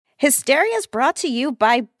Hysteria is brought to you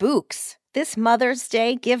by Books. This Mother's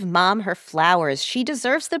Day, give Mom her flowers. She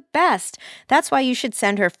deserves the best. That's why you should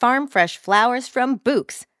send her farm fresh flowers from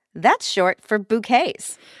Books. That's short for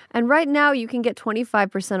bouquets. And right now, you can get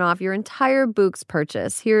 25% off your entire Books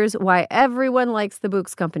purchase. Here's why everyone likes the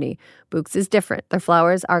Books company. Books is different. Their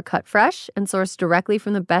flowers are cut fresh and sourced directly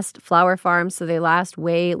from the best flower farms, so they last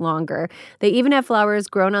way longer. They even have flowers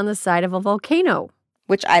grown on the side of a volcano,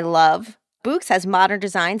 which I love. Books has modern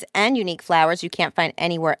designs and unique flowers you can't find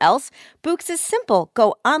anywhere else. Books is simple.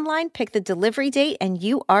 Go online, pick the delivery date, and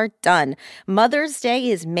you are done. Mother's Day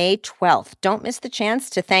is May 12th. Don't miss the chance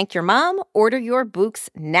to thank your mom. Order your Books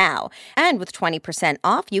now. And with 20%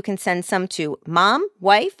 off, you can send some to mom,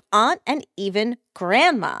 wife, aunt, and even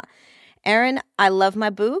grandma. Erin, I love my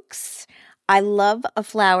Books. I love a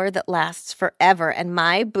flower that lasts forever, and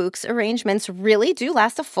my Books arrangements really do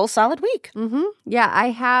last a full solid week. Mm-hmm. Yeah, I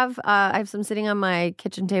have some sitting on my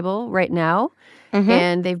kitchen table right now,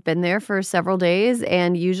 and they've been there for several days,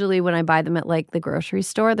 and usually when I buy them at, like, the grocery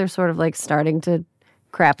store, they're sort of, like, starting to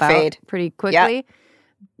fade out pretty quickly. Yep.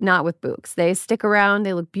 Not with Books. They stick around.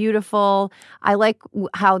 They look beautiful. I like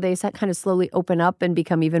how they kind of slowly open up and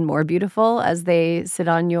become even more beautiful as they sit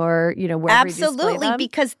on your, wherever Absolutely, you display them.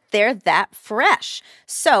 Because they're that fresh.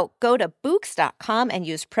 So go to Books.com and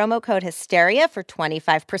use promo code Hysteria for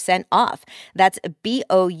 25% off. That's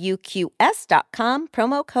BOUQS.com,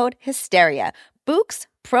 promo code Hysteria. Books,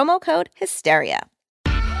 promo code Hysteria.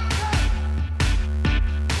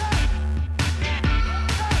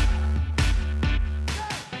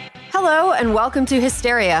 Hello and welcome to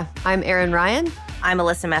Hysteria. I'm Erin Ryan. I'm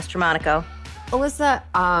Alyssa Mastromonaco. Alyssa,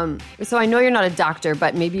 so I know you're not a doctor,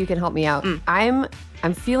 but maybe you can help me out. I'm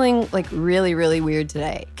feeling like really, really weird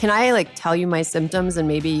today. Can I tell you my symptoms and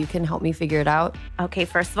maybe you can help me figure it out? Okay,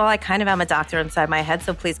 first of all, I kind of am a doctor inside my head,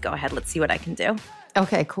 so please go ahead. Let's see what I can do.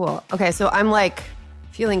 Okay, cool. Okay, so I'm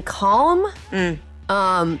feeling calm.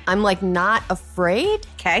 I'm not afraid.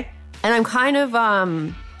 Okay. And I'm kind of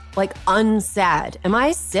unsad. Am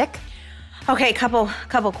I sick? Okay, couple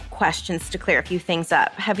questions to clear a few things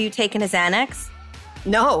up. Have you taken a Xanax?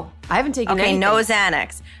 No, I haven't taken anything. Okay, no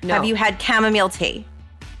Xanax. No. Have you had chamomile tea?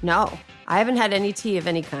 No, I haven't had any tea of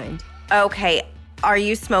any kind. Okay, are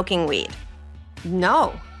you smoking weed?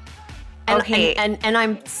 No. And, okay. And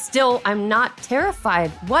I'm not terrified.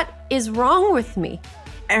 What is wrong with me?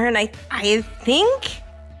 Erin, I think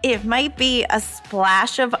it might be a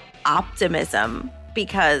splash of optimism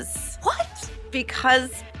because... What?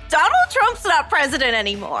 Because Donald Trump's not president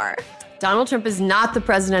anymore. Donald Trump is not the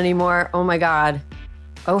president anymore. Oh my God.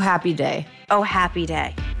 Oh, happy day. Oh, happy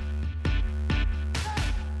day.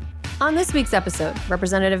 On this week's episode,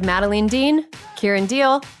 Representative Madeleine Dean, Kiran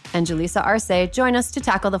Deol, and Julissa Arce join us to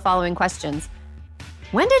tackle the following questions.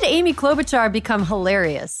 When did Amy Klobuchar become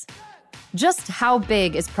hilarious? Just how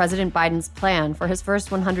big is President Biden's plan for his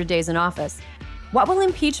first 100 days in office? What will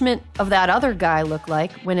impeachment of that other guy look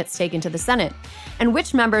like when it's taken to the Senate? And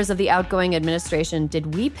which members of the outgoing administration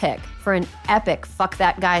did we pick for an epic fuck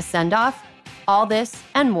that guy send-off? All this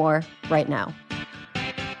and more right now.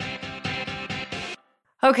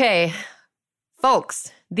 Okay,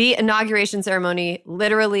 folks, the inauguration ceremony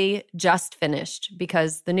literally just finished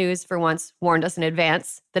because the news, for once, warned us in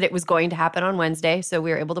advance that it was going to happen on Wednesday, so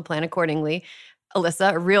we were able to plan accordingly.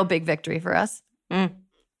 Alyssa, a real big victory for us.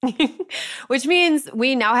 Which means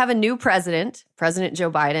we now have a new president, President Joe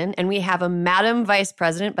Biden, and we have a Madam Vice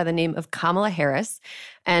President by the name of Kamala Harris.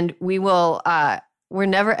 And we're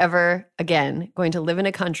never, ever again going to live in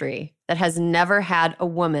a country that has never had a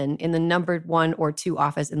woman in the numbered 1 or 2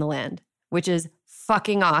 office in the land, which is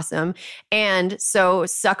fucking awesome. And so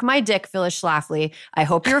suck my dick, Phyllis Schlafly. I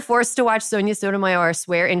hope you're forced to watch Sonia Sotomayor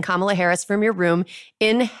swear in Kamala Harris from your room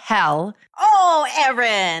in hell. Oh,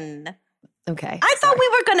 Erin. Okay. I thought we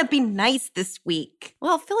were going to be nice this week.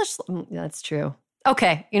 Well, Phyllis, that's true.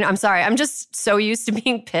 Okay. I'm sorry. I'm just so used to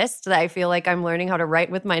being pissed that I feel like I'm learning how to write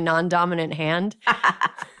with my non-dominant hand.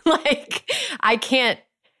 I can't.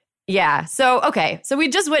 Yeah. So, okay. So we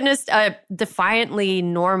just witnessed a defiantly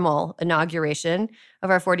normal inauguration of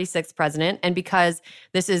our 46th president. And because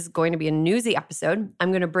this is going to be a newsy episode, I'm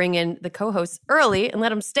going to bring in the co-hosts early and let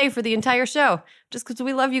them stay for the entire show just because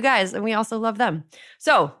we love you guys and we also love them.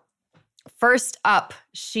 So, first up,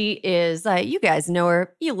 she is, you guys know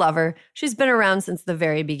her, you love her. She's been around since the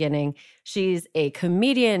very beginning. She's a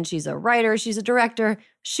comedian, she's a writer, she's a director.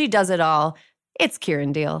 She does it all. It's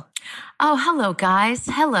Kiran Deol. Oh, hello, guys.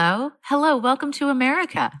 Hello. Welcome to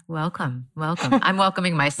America. Welcome. I'm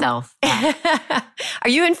welcoming myself. Are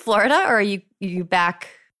you in Florida or are you back?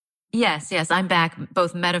 Yes. I'm back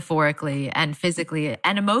both metaphorically and physically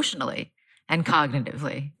and emotionally. and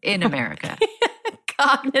cognitively in America.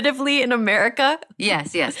 Cognitively in America?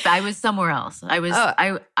 Yes. I was somewhere else.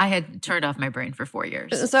 I had turned off my brain for 4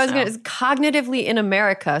 years. So I was going to, cognitively in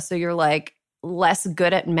America. So you're like less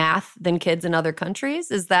good at math than kids in other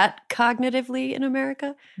countries? Is that cognitively in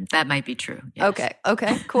America? That might be true. Yes.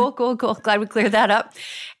 Okay. Cool. Glad we cleared that up.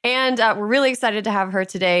 And we're really excited to have her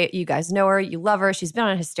today. You guys know her. You love her. She's been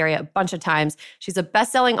on Hysteria a bunch of times. She's a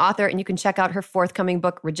best-selling author, and you can check out her forthcoming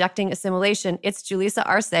book, Rejecting Assimilation. It's Julissa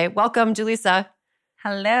Arce. Welcome, Julissa.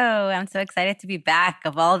 Hello. I'm so excited to be back.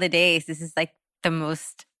 Of all the days, this is like the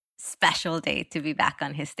most special day to be back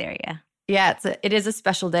on Hysteria. Yeah, it is a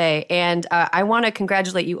special day. And I want to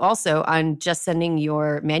congratulate you also on just sending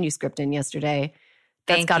your manuscript in yesterday.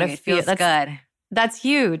 Thank you. It feels good. That's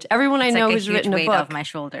huge. Everyone I know who's written a book. It's like a huge weight off my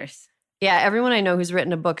shoulders. Yeah, everyone I know who's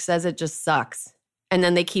written a book says it just sucks. And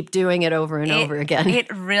then they keep doing it over and over again. It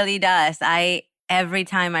really does. Every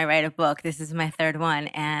time I write a book, this is my third one,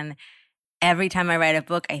 and every time I write a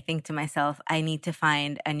book, I think to myself, I need to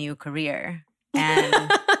find a new career. And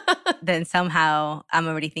then somehow I'm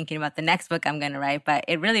already thinking about the next book I'm going to write. But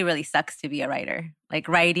it really, really sucks to be a writer. Like,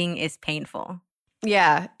 writing is painful.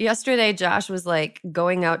 Yeah. Yesterday, Josh was like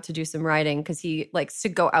going out to do some writing because he likes to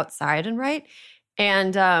go outside and write.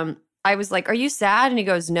 And I was like, "Are you sad?" And he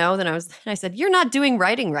goes, "No." Then I said, "You're not doing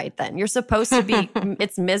writing right then. You're supposed to be,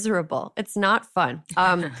 it's miserable. It's not fun."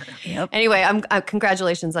 Yep. Anyway,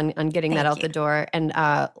 congratulations on getting that Thank out you. the door. And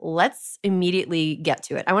let's immediately get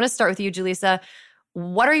to it. I want to start with you, Julissa.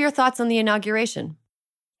 What are your thoughts on the inauguration?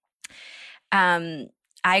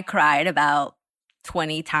 I cried about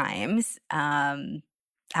 20 times.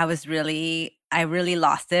 I really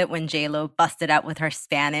lost it when J-Lo busted out with her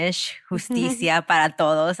Spanish, justicia para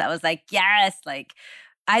todos. I was like, yes, like,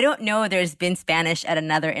 I don't know there's been Spanish at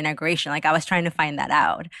another inauguration. Like, I was trying to find that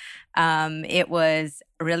out. It was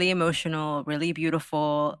really emotional, really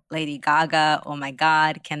beautiful. Lady Gaga, oh my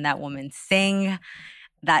God, can that woman sing?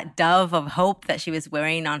 That dove of hope that she was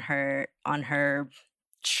wearing on her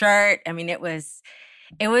shirt. I mean, it was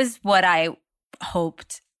what I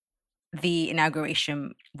hoped the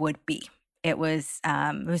inauguration would be. It was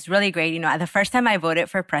really great. You know, the first time I voted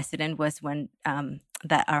for president was when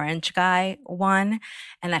that orange guy won,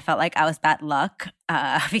 and I felt like I was bad luck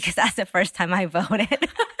because that's the first time I voted.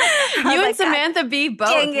 You and Samantha B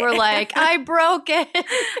both were like, I broke it.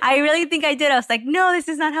 I really think I did. I was like, no, this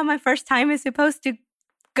is not how my first time is supposed to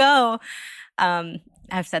go.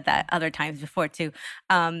 I've said that other times before too.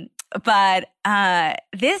 But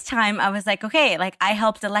this time I was like, okay, like, I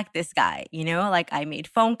helped elect this guy, you know, like, I made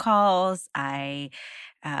phone calls. I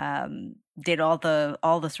did all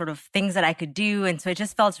the sort of things that I could do. And so it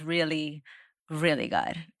just felt really, really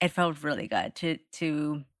good. It felt really good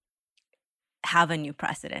to have a new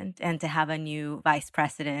president and to have a new vice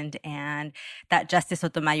president. And that Justice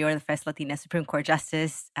Sotomayor, the first Latina Supreme Court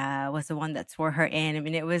justice, was the one that swore her in. I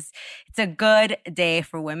mean, it's a good day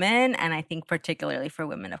for women, and I think particularly for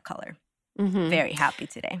women of color. Mm-hmm. Very happy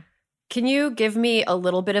today. Can you give me a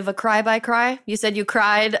little bit of a cry by cry? You said you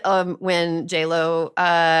cried when J-Lo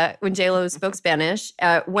spoke Spanish.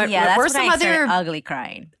 That's when I started ugly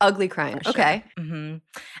crying. Ugly crying. Okay. Sure. Mm-hmm.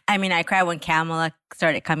 I mean, I cried when Kamala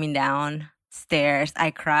started coming down stairs.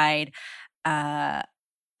 I cried. I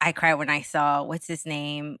cried when I saw, what's his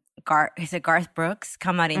name? Is it Garth Brooks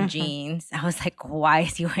come out in jeans? I was like, why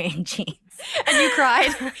is he wearing jeans? And you cried?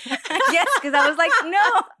 Yes, because I was like,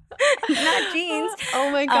 no, not jeans.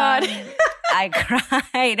 Oh my God. I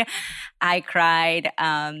cried.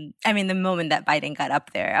 I mean, the moment that Biden got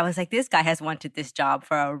up there, I was like, this guy has wanted this job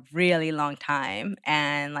for a really long time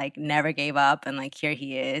and like never gave up. And like, here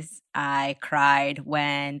he is. I cried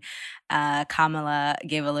when Kamala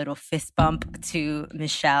gave a little fist bump to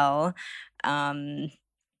Michelle.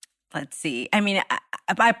 Let's see. I mean,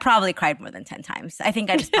 I probably cried more than 10 times. I think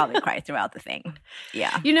I just probably cried throughout the thing.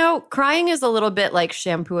 Yeah. You know, crying is a little bit like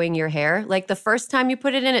shampooing your hair. Like, the first time you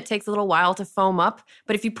put it in, it takes a little while to foam up.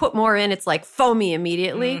 But if you put more in, it's like foamy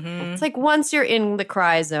immediately. Mm-hmm. It's like once you're in the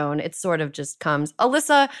cry zone, it sort of just comes.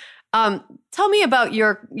 Alyssa, tell me about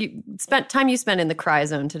time you spent in the cry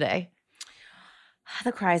zone today.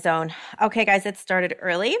 The cry zone. Okay, guys, it started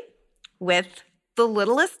early with the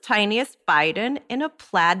littlest, tiniest Biden in a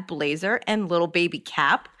plaid blazer and little baby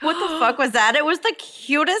cap. What the fuck was that? It was the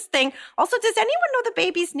cutest thing. Also, does anyone know the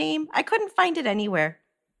baby's name? I couldn't find it anywhere.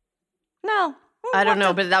 No. I don't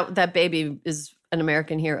know, but that baby is an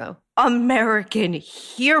American hero. American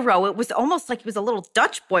hero. It was almost like he was a little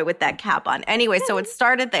Dutch boy with that cap on. Anyway, so it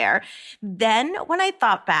started there. Then when I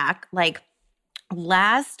thought back, like,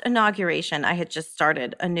 last inauguration, I had just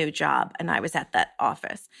started a new job and I was at that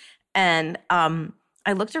office. And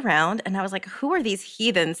I looked around and I was like, who are these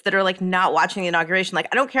heathens that are like not watching the inauguration? Like,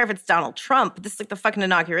 I don't care if it's Donald Trump, but this is like the fucking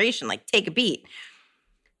inauguration. Like, take a beat.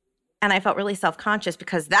 And I felt really self-conscious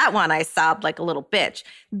because that one I sobbed like a little bitch.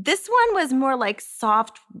 This one was more like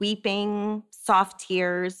soft weeping, soft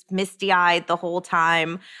tears, misty-eyed the whole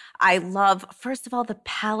time. I love, first of all, the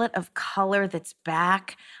palette of color that's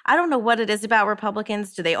back. I don't know what it is about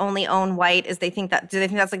Republicans. Do they only own white? Do they think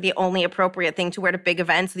that's like the only appropriate thing to wear to big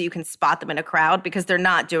events so that you can spot them in a crowd? Because they're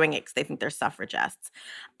not doing it because they think they're suffragists.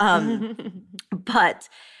 But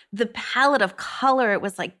the palette of color, it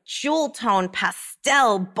was like jewel tone,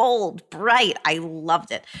 pastel, bold, bright. I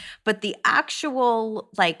loved it. But the actual,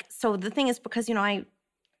 like, so the thing is, because, you know, I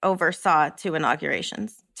oversaw 2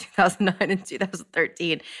 inaugurations, 2009 and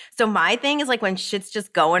 2013. So my thing is like when shit's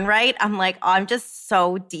just going right, I'm like, oh, I'm just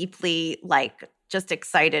so deeply like just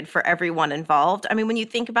excited for everyone involved. I mean, when you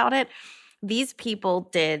think about it, these people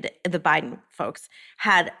the Biden folks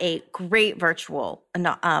had a great virtual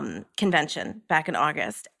convention back in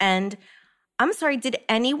August. And I'm sorry, did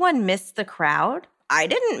anyone miss the crowd? I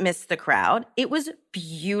didn't miss the crowd. It was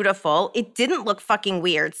beautiful. It didn't look fucking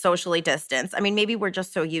weird, socially distanced. I mean, maybe we're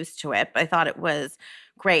just so used to it, but I thought it was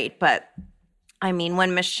great. But I mean,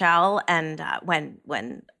 when Michelle and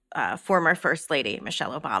when former First Lady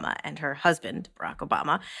Michelle Obama and her husband, Barack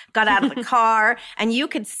Obama, got out of the car. And you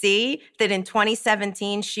could see that in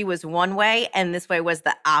 2017, she was one way and this way was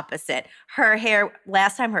the opposite. Her hair,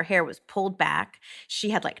 last time her hair was pulled back. She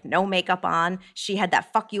had like no makeup on. She had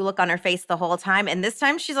that fuck you look on her face the whole time. And this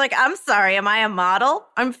time she's like, I'm sorry, am I a model?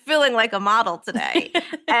 I'm feeling like a model today.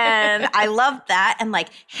 And I loved that. And like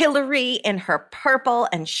Hillary in her purple,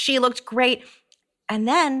 and she looked great. And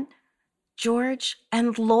then George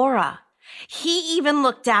and Laura. He even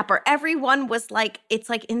looked dapper. Everyone was like, it's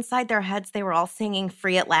like inside their heads, they were all singing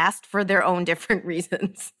Free at Last for their own different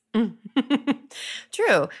reasons.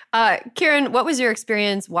 True. Kiran, what was your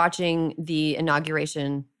experience watching the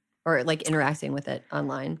inauguration or like interacting with it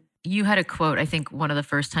online? You had a quote, I think one of the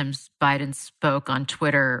first times Biden spoke on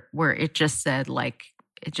Twitter, where it just said,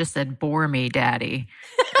 bore me, daddy.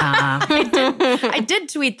 I did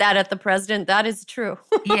tweet that at the president. That is true.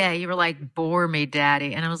 Yeah, you were like, bore me,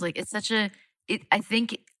 daddy. And I was like, I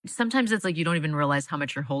think sometimes it's like you don't even realize how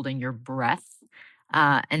much you're holding your breath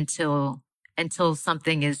until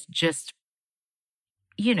something is just,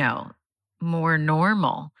 you know, more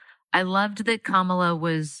normal. I loved that Kamala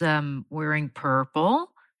was wearing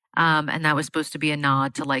purple. And that was supposed to be a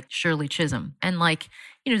nod to like Shirley Chisholm. And like,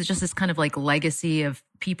 you know, there's just this kind of like legacy of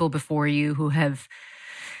people before you who have,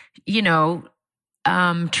 you know,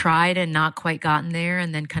 tried and not quite gotten there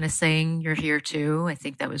and then kind of saying you're here too. I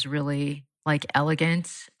think that was really like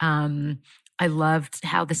elegant. I loved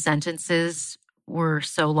how the sentences were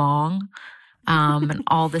so long and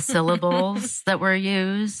all the syllables that were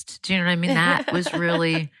used. Do you know what I mean? That was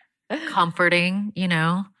really comforting, you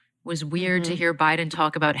know. It was weird to hear Biden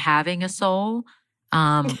talk about having a soul.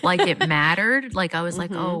 Like it mattered. Like I was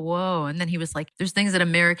like, oh, whoa. And then he was like, there's things that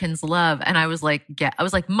Americans love. And I was like,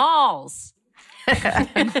 malls.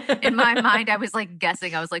 In my mind, I was like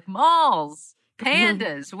guessing. I was like, malls,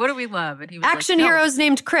 pandas. What do we love? And he was action like, heroes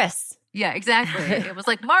named Chris. Yeah, exactly. It was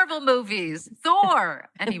like Marvel movies, Thor.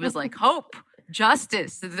 And he was like, hope,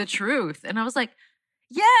 justice, the truth. And I was like,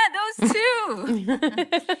 yeah, those two.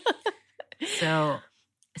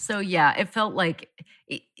 So yeah, it felt like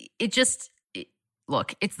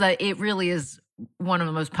look, it really is one of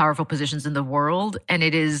the most powerful positions in the world. And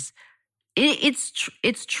it's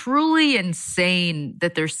truly insane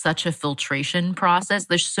that there's such a filtration process.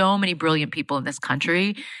 There's so many brilliant people in this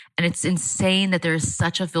country. And it's insane that there's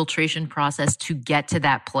such a filtration process to get to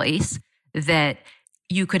that place that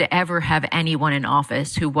you could ever have anyone in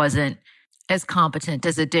office who wasn't as competent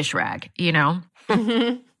as a dish rag, you know?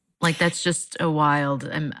 Like that's just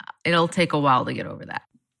it'll take a while to get over that.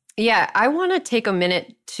 Yeah, I want to take a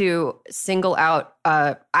minute to single out,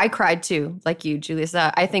 I cried too, like you,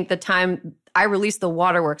 Julissa. I think the time I released the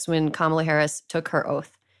waterworks when Kamala Harris took her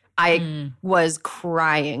oath, I was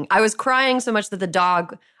crying. I was crying so much that the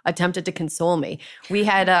dog attempted to console me. We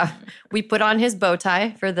had, we put on his bow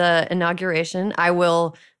tie for the inauguration. I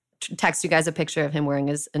will text you guys a picture of him wearing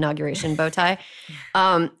his inauguration bow tie.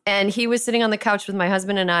 And he was sitting on the couch with my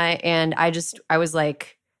husband and I was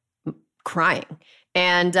like crying.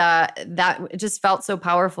 And that just felt so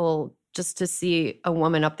powerful just to see a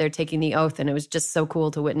woman up there taking the oath. And it was just so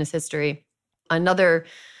cool to witness history. Another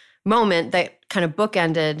moment that kind of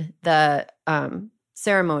bookended the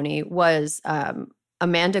ceremony was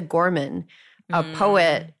Amanda Gorman, a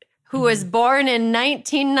poet who was born in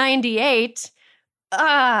 1998.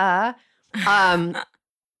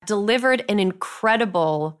 delivered an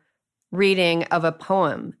incredible reading of a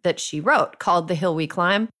poem that she wrote called The Hill We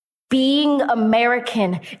Climb. Being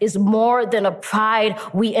American is more than a pride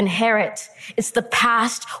we inherit. It's the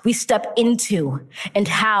past we step into and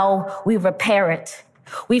how we repair it.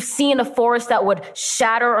 We've seen a force that would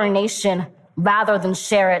shatter our nation rather than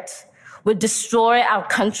share it, would destroy our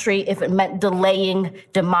country if it meant delaying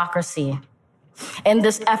democracy. And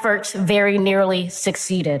this effort very nearly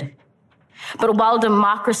succeeded. But while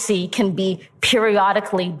democracy can be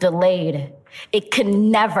periodically delayed, it can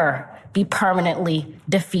never be permanently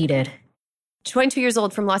defeated. 22 years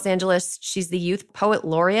old from Los Angeles. She's the Youth Poet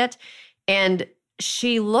Laureate. And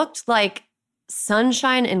she looked like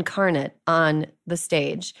sunshine incarnate on the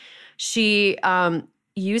stage. She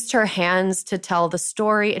used her hands to tell the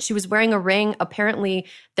story. And she was wearing a ring, apparently,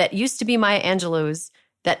 that used to be Maya Angelou's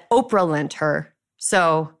that Oprah lent her.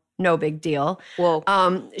 So no big deal. Whoa.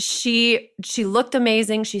 She looked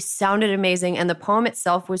amazing. She sounded amazing. And the poem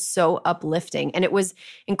itself was so uplifting. And it was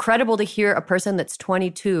incredible to hear a person that's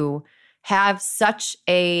 22 have such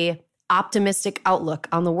a optimistic outlook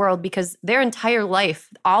on the world, because their entire life,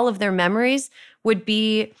 all of their memories would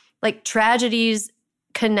be like tragedies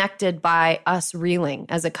connected by us reeling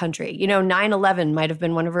as a country. 9/11 might have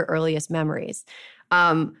been one of her earliest memories.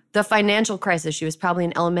 The financial crisis, she was probably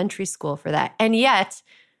in elementary school for that. And yet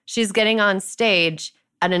she's getting on stage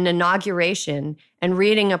at an inauguration and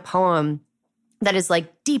reading a poem that is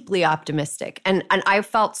like deeply optimistic. And I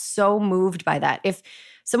felt so moved by that. If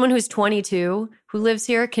someone who's 22 who lives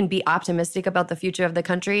here can be optimistic about the future of the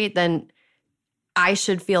country, then I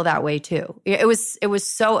should feel that way too. It was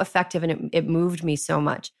so effective, and it moved me so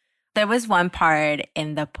much. There was one part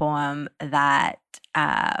in the poem that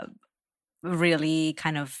really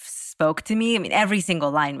kind of spoke to me. I mean, every single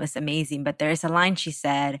line was amazing, but there's a line she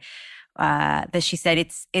said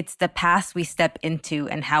it's the past we step into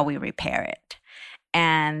and how we repair it.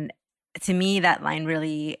 And to me, that line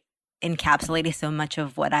really encapsulated so much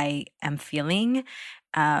of what I am feeling,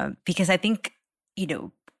 because I think,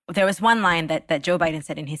 there was one line that Joe Biden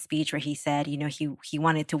said in his speech where he said, he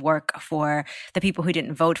wanted to work for the people who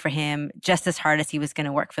didn't vote for him just as hard as he was going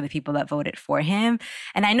to work for the people that voted for him.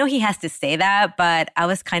 And I know he has to say that, but I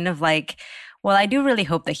was kind of like, well, I do really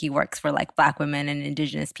hope that he works for like Black women and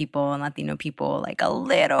Indigenous people and Latino people like a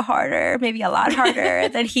little harder, maybe a lot harder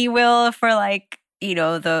than he will for like,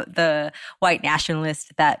 the white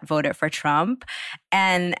nationalists that voted for Trump.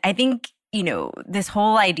 And I think, this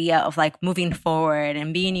whole idea of like moving forward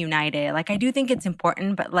and being united, like I do think it's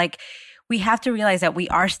important, but like we have to realize that we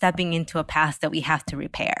are stepping into a past that we have to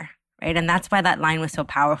repair, right? And that's why that line was so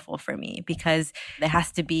powerful for me, because there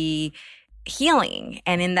has to be healing.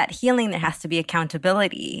 And in that healing, there has to be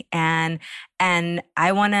accountability. And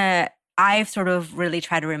I've sort of really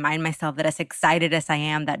tried to remind myself that as excited as I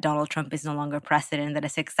am that Donald Trump is no longer president, that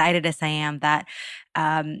as excited as I am that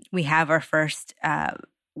we have our first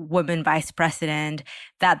woman vice president,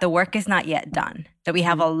 that the work is not yet done, that we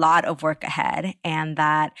have a lot of work ahead, and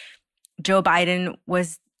that Joe Biden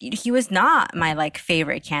was not my like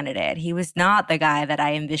favorite candidate. He was not the guy that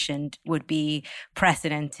I envisioned would be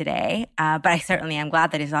president today. But I certainly am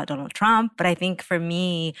glad that he's not Donald Trump. But I think for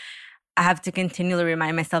me, I have to continually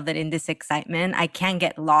remind myself that in this excitement, I can't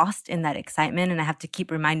get lost in that excitement. And I have to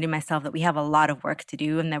keep reminding myself that we have a lot of work to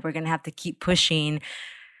do and that we're going to have to keep pushing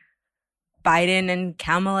Biden and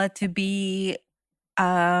Kamala to be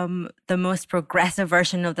the most progressive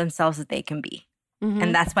version of themselves that they can be. Mm-hmm.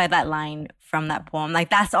 And that's why that line from that poem, like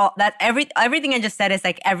that's all, that everything I just said is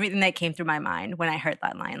like everything that came through my mind when I heard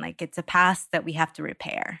that line. Like it's a past that we have to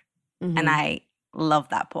repair. Mm-hmm. And I love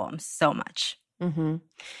that poem so much. Mm-hmm.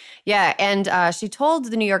 Yeah. And she told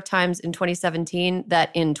the New York Times in 2017 that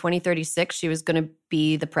in 2036, she was going to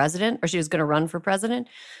be the president, or she was going to run for president.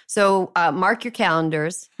 So mark your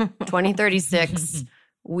calendars, 2036,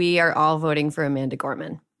 we are all voting for Amanda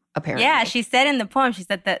Gorman, apparently. Yeah, she said in the poem, she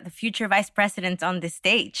said that the future vice president's on this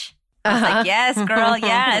stage. I was like, yes, girl,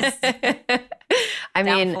 yes. I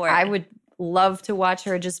mean, I would love to watch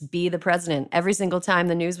her just be the president. Every single time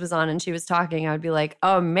the news was on and she was talking, I would be like,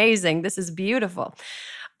 oh, amazing. This is beautiful.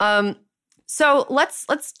 So let's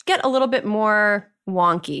get a little bit more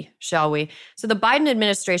wonky, shall we? So the Biden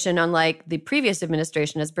administration, unlike the previous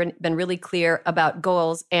administration, has been really clear about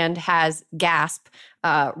goals and has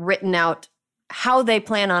written out how they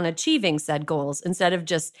plan on achieving said goals instead of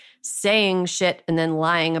just saying shit and then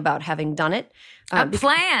lying about having done it. A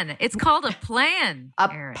plan. It's called a plan.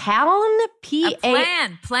 Erin. Plan.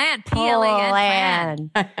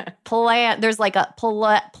 P-L-A-N. Plan. There's like a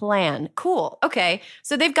plan. Cool. Okay.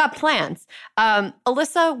 So they've got plans.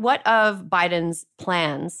 Alyssa, what of Biden's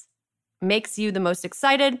plans makes you the most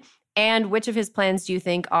excited? And which of his plans do you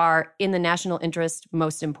think are in the national interest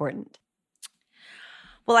most important?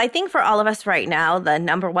 Well, I think for all of us right now, the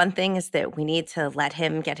number one thing is that we need to let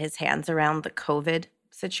him get his hands around the COVID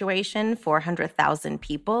situation. 400,000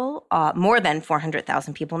 people, more than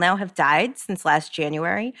 400,000 people now have died since last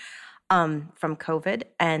January from COVID.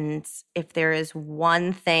 And if there is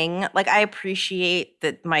one thing, like, I appreciate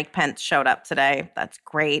that Mike Pence showed up today. That's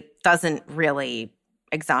great. Doesn't really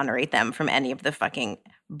exonerate them from any of the fucking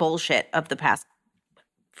bullshit of the past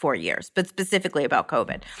 4 years, but specifically about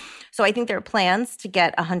COVID. So I think there are plans to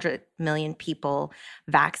get 100 million people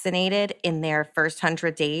vaccinated in their first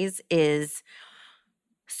 100 days is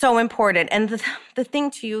so important. And the thing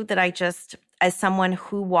too that I just, as someone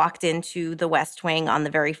who walked into the West Wing on the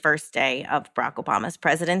very first day of Barack Obama's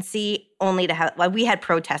presidency, only to have, we had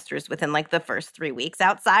protesters within like the first 3 weeks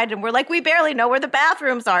outside, and we're like, we barely know where the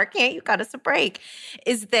bathrooms are. Can't you cut us a break?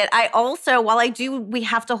 Is that I also, while we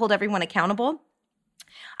have to hold everyone accountable,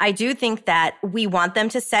 I do think that we want them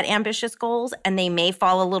to set ambitious goals, and they may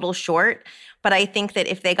fall a little short. But I think that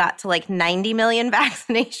if they got to like 90 million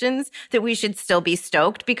vaccinations, that we should still be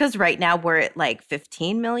stoked, because right now we're at like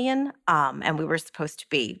 15 million, and we were supposed to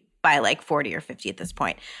be by like 40 or 50 at this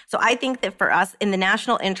point. So I think that for us, in the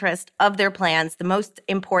national interest of their plans, the most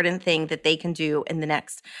important thing that they can do in the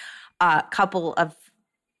next couple of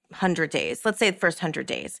 100 days, let's say the first 100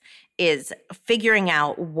 days, is figuring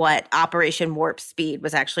out what Operation Warp Speed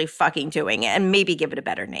was actually fucking doing, and maybe give it a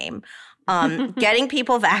better name. Getting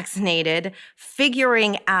people vaccinated,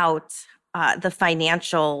 figuring out the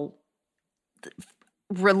financial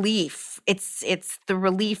relief. It's the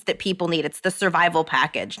relief that people need. It's the survival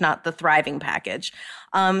package, not the thriving package.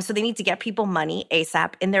 So they need to get people money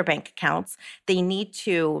ASAP in their bank accounts. They need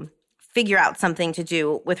to figure out something to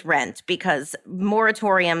do with rent, because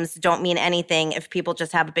moratoriums don't mean anything if people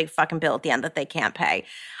just have a big fucking bill at the end that they can't pay.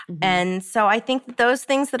 Mm-hmm. And so I think that those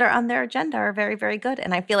things that are on their agenda are very, very good.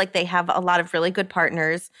 And I feel like they have a lot of really good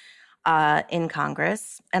partners in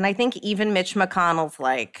Congress. And I think even Mitch McConnell's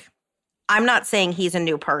like, I'm not saying he's a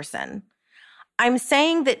new person. I'm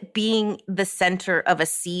saying that being the center of a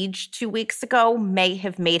siege 2 weeks ago may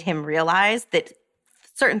have made him realize that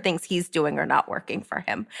certain things he's doing are not working for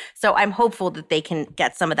him. So I'm hopeful that they can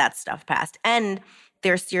get some of that stuff passed. And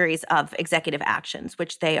their series of executive actions,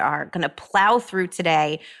 which they are going to plow through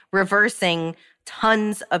today, reversing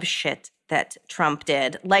tons of shit that Trump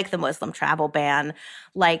did, like the Muslim travel ban,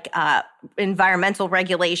 like environmental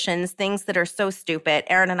regulations, things that are so stupid.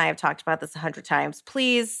 Erin and I have talked about this 100 times.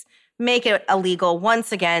 Please make it illegal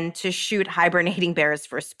once again to shoot hibernating bears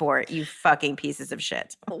for sport, you fucking pieces of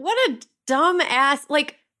shit. What a dumb ass,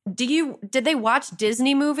 like, did they watch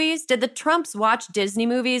Disney movies? Did the Trumps watch Disney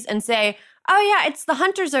movies and say, oh yeah, it's the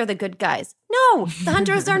hunters are the good guys? No, the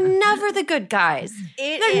hunters are never the good guys.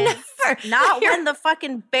 They're never. Not when the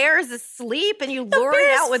fucking bear is asleep and you lure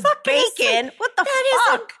it out with bacon. What the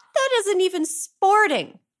fuck? That isn't even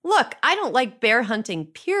sporting. Look, I don't like bear hunting,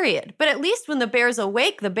 period. But at least when the bear's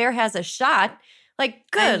awake, the bear has a shot. Like,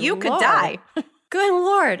 good and you Lord. Could die. Good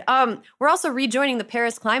Lord. We're also rejoining the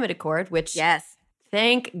Paris Climate Accord, which, yes,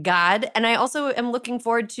 thank God. And I also am looking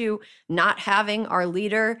forward to not having our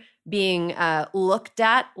leader being looked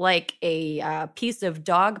at like a piece of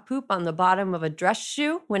dog poop on the bottom of a dress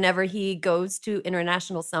shoe whenever he goes to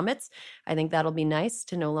international summits. I think that'll be nice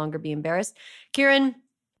to no longer be embarrassed. Kiran?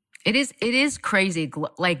 It is crazy.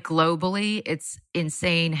 Like globally, it's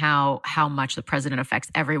insane how much the president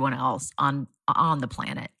affects everyone else on the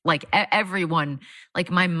planet. Like everyone,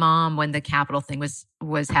 like my mom, when the Capitol thing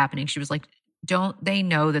was happening, she was like, don't they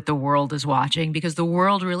know that the world is watching? Because the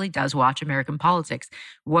world really does watch American politics.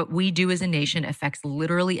 What we do as a nation affects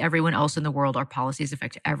literally everyone else in the world. Our policies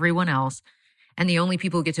affect everyone else. And the only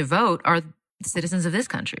people who get to vote are citizens of this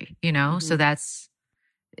country, you know?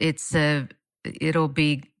 Mm-hmm. So it'll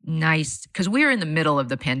be nice because we're in the middle of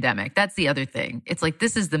the pandemic. That's the other thing. It's like,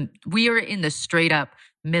 we are in the straight up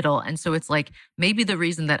middle. And so it's like, maybe the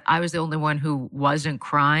reason that I was the only one who wasn't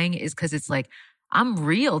crying is because it's like, I'm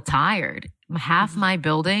real tired. Half my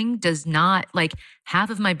building half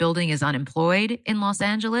of my building is unemployed in Los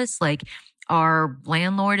Angeles. Like our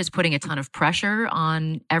landlord is putting a ton of pressure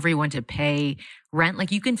on everyone to pay rent.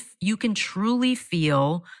 Like you can truly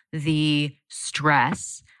feel the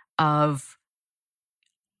stress of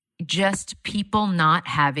just people not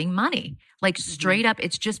having money. Like straight up,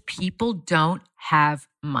 it's just people don't have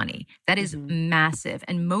money. That is massive.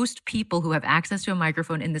 And most people who have access to a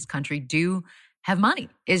microphone in this country do have money,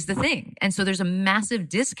 is the thing. And so there's a massive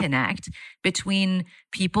disconnect between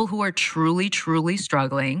people who are truly, truly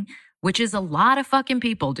struggling, which is a lot of fucking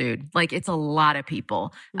people, dude. Like, it's a lot of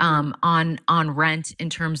people on rent in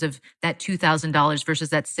terms of that $2,000 versus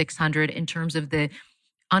that $600, in terms of the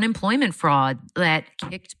unemployment fraud that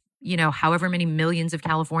kicked, however many millions of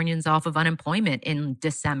Californians off of unemployment in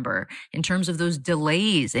December, in terms of those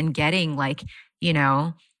delays in getting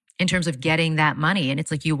in terms of getting that money. And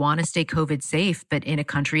it's like, you want to stay COVID safe, but in a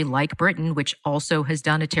country like Britain, which also has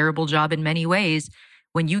done a terrible job in many ways,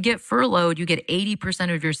 when you get furloughed, you get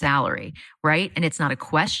 80% of your salary, right? And it's not a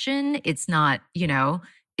question. It's not,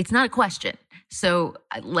 it's not a question. So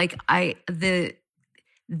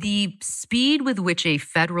the speed with which a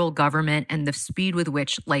federal government and the speed with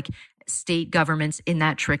which state governments in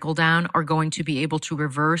that trickle down are going to be able to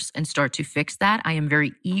reverse and start to fix that, I am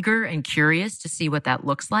very eager and curious to see what that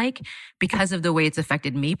looks like, because of the way it's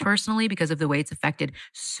affected me personally, because of the way it's affected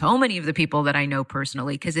so many of the people that I know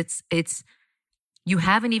personally. Because I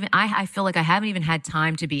feel like I haven't even had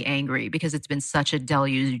time to be angry, because it's been such a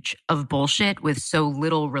deluge of bullshit with so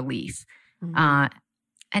little relief. And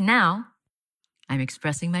now I'm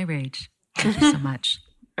expressing my rage. Thank you so much.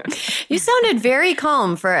 You sounded very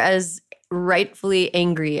calm for as rightfully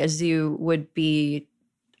angry as you would be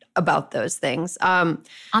about those things. On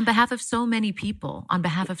behalf of so many people,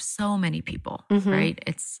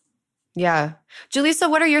 right? Yeah. Julissa,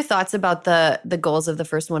 what are your thoughts about the goals of the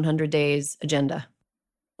first 100 days agenda?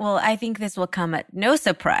 Well, I think this will come at no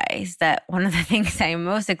surprise that one of the things I'm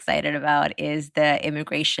most excited about is the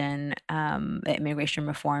immigration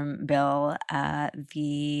reform bill,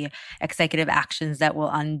 the executive actions that will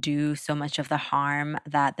undo so much of the harm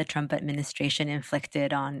that the Trump administration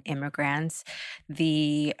inflicted on immigrants,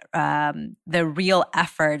 the real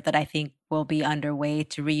effort that I think will be underway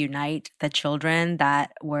to reunite the children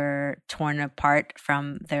that were torn apart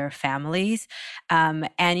from their families. And,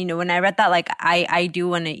 when I read that, I do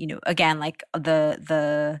want to, again,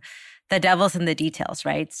 the devil's in the details,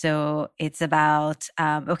 right? So it's about,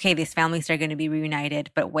 okay, these families are going to be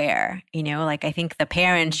reunited, but where? I think the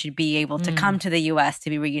parents should be able to come to the U.S. to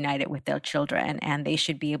be reunited with their children, and they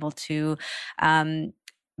should be able to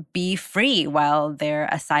be free while their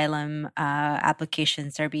asylum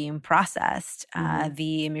applications are being processed.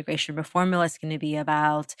 The immigration reform bill is going to be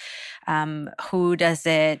about who does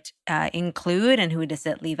it include and who does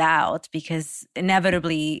it leave out, because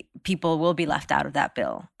inevitably people will be left out of that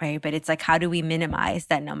bill, right? But it's how do we minimize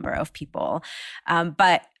that number of people?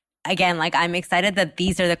 But again, I'm excited that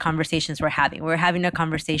these are the conversations we're having. We're having a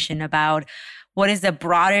conversation about what is the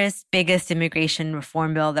broadest, biggest immigration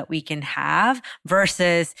reform bill that we can have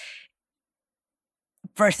versus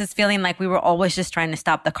feeling like we were always just trying to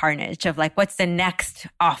stop the carnage of what's the next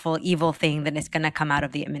awful, evil thing that is going to come out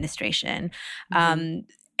of the administration.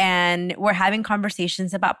 And we're having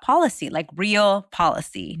conversations about policy, real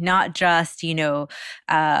policy, not just,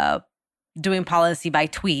 doing policy by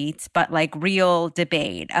tweets, but real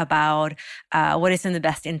debate about what is in the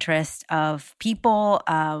best interest of people,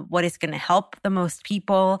 what is going to help the most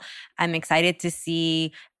people. I'm excited to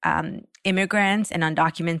see immigrants and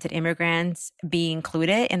undocumented immigrants be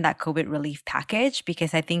included in that COVID relief package,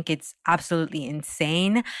 because I think it's absolutely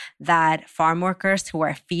insane that farm workers who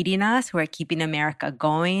are feeding us, who are keeping America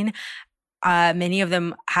going, many of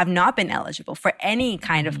them have not been eligible for any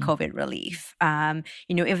kind of COVID relief.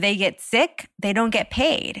 If they get sick, they don't get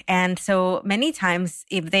paid. And so many times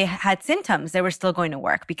if they had symptoms, they were still going to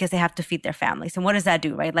work because they have to feed their families. And what does that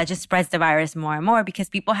do, right? That just spreads the virus more and more because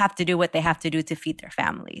people have to do what they have to do to feed their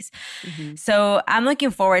families. So I'm looking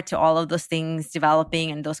forward to all of those things developing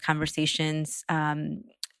and those conversations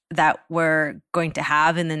that we're going to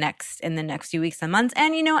have in the next few weeks and months.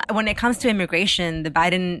 And when it comes to immigration, the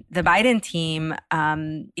Biden team,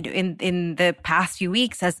 in the past few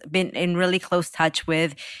weeks has been in really close touch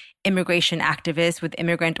with immigration activists, with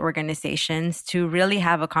immigrant organizations, to really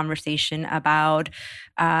have a conversation about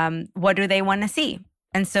what do they want to see.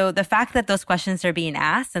 And so the fact that those questions are being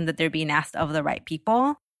asked and that they're being asked of the right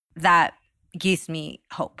people, that gives me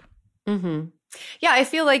hope. Yeah, I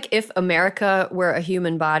feel like if America were a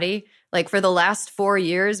human body, for the last 4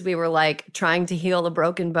 years, we were trying to heal a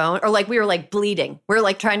broken bone, or we were bleeding. We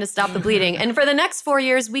were trying to stop the bleeding. And for the next 4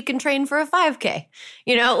 years, we can train for a 5K.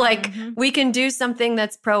 We can do something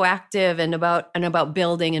that's proactive and about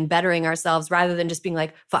building and bettering ourselves rather than just being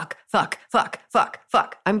fuck, fuck, fuck, fuck,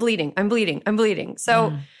 fuck. I'm bleeding.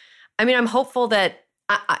 So, I'm hopeful that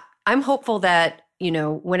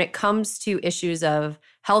when it comes to issues of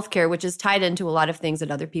healthcare, which is tied into a lot of things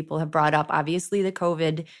that other people have brought up. Obviously, the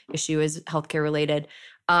COVID issue is healthcare related,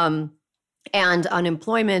 and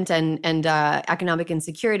unemployment and economic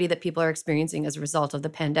insecurity that people are experiencing as a result of the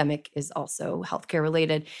pandemic is also healthcare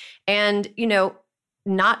related. And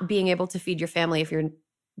not being able to feed your family if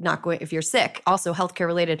you're sick, also healthcare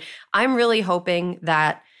related. I'm really hoping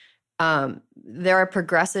that there are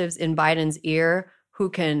progressives in Biden's ear who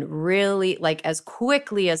can really, like, as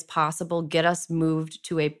quickly as possible, get us moved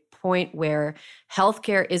to a point where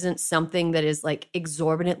healthcare isn't something that is like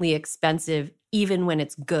exorbitantly expensive, even when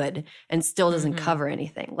it's good and still doesn't cover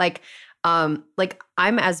anything. Like I'm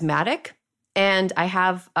asthmatic, and I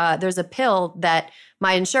have there's a pill that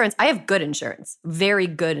my insurance, I have good insurance, very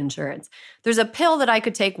good insurance. There's a pill that I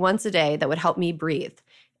could take once a day that would help me breathe.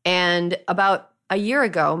 And about a year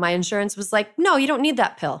ago, my insurance was like, no, you don't need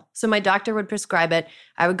that pill. So my doctor would prescribe it.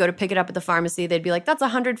 I would go to pick it up at the pharmacy. They'd be like, that's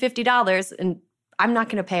 $150. And I'm not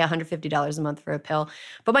going to pay $150 a month for a pill.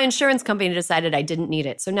 But my insurance company decided I didn't need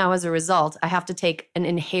it. So now as a result, I have to take an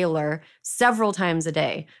inhaler several times a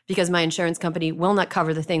day because my insurance company will not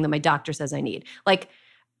cover the thing that my doctor says I need. Like,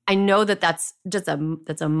 I know that that's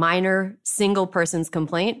a minor single person's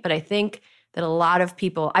complaint, but I think that a lot of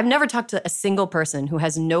people, I've never talked to a single person who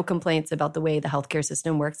has no complaints about the way the healthcare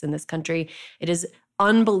system works in this country. It is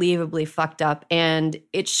unbelievably fucked up, and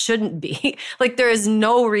it shouldn't be. Like, there is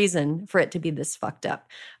no reason for it to be this fucked up.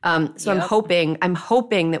 So yep. I'm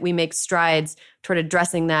hoping that we make strides toward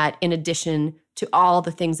addressing that, in addition to all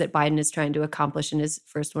the things that Biden is trying to accomplish in his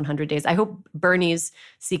first 100 days. I hope Bernie's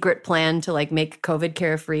secret plan to like make COVID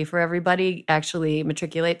care free for everybody actually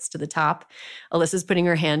matriculates to the top. Alyssa's putting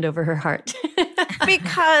her hand over her heart.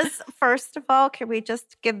 Because first of all, can we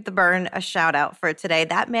just give the Bern a shout out for today?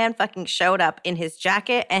 That man fucking showed up in his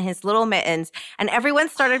jacket and his little mittens, and everyone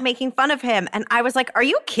started making fun of him. And I was like, are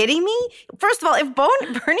you kidding me? First of all, if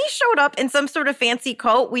Bernie showed up in some sort of fancy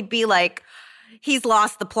coat, we'd be like, he's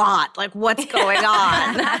lost the plot. Like, what's going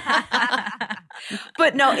on?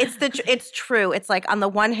 But no, it's true. It's like, on the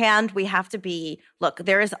one hand, we have to look,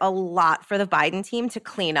 there is a lot for the Biden team to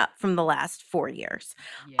clean up from the last 4 years.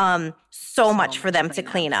 Yeah. So much for them to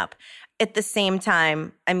clean up. At the same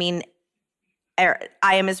time, I mean, I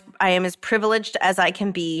am as privileged as I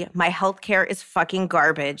can be. My healthcare is fucking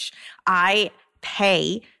garbage. I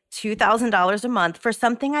pay $2,000 a month for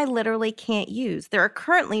something I literally can't use. There are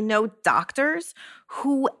currently no doctors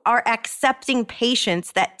who are accepting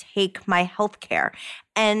patients that take my health care.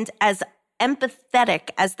 And as empathetic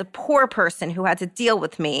as the poor person who had to deal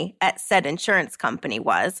with me at said insurance company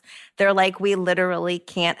was, they're like, we literally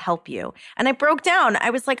can't help you. And I broke down. I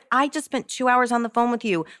was like, I just spent 2 hours on the phone with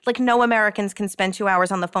you. Like, no Americans can spend 2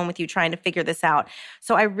 hours on the phone with you trying to figure this out.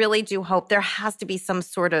 So I really do hope there has to be some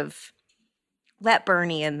sort of, let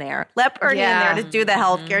Bernie in there. Let Bernie in there to do the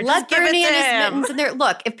healthcare. Let Just Bernie give it to and his him. mittens in there.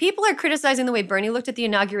 Look, if people are criticizing the way Bernie looked at the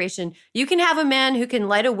inauguration, you can have a man who can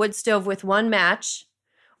light a wood stove with one match,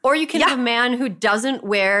 or you can have a man who doesn't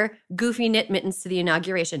wear goofy knit mittens to the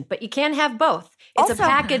inauguration. But you can't have both. It's also a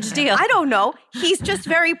package deal. I don't know. He's just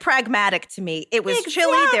very pragmatic to me. It was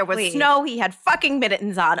chilly. There was snow. He had fucking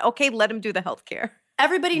mittens on. Okay, let him do the healthcare.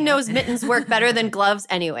 Everybody knows mittens work better than gloves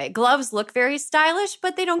anyway. Gloves look very stylish,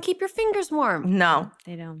 but they don't keep your fingers warm. No,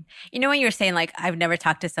 they don't. You know, when you were saying, like, I've never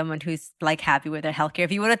talked to someone who's, like, happy with their healthcare.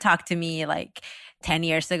 If you would have talked to me, like, 10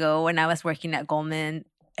 years ago when I was working at Goldman,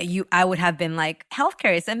 I would have been like,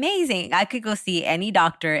 healthcare is amazing. I could go see any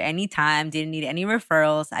doctor anytime, didn't need any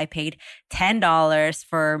referrals. I paid $10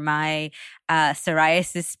 for my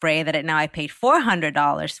psoriasis spray that now I paid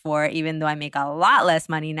 $400 for, even though I make a lot less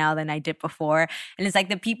money now than I did before. And it's like,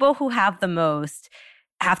 the people who have the most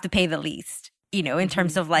have to pay the least, you know, in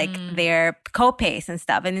terms of like their co-pays and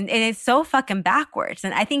stuff. And it's so fucking backwards.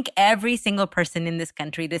 And I think every single person in this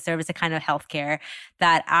country deserves a kind of healthcare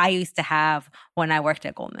that I used to have when I worked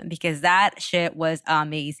at Goldman, because that shit was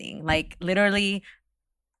amazing. Like, literally,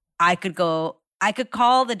 I could call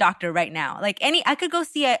the doctor right now. Like, I could go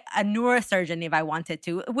see a neurosurgeon if I wanted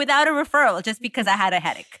to without a referral, just because I had a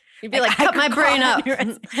headache. You'd be like, cut my brain up.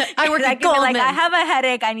 I work at Goldman. Like, I have a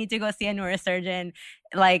headache. I need to go see a neurosurgeon.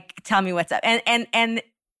 Like, tell me what's up. And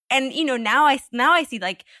you know, now I see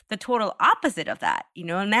like the total opposite of that. You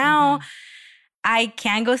know, now I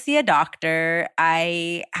can't go see a doctor.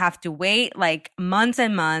 I have to wait like months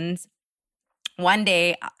and months. One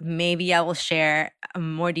day, maybe I will share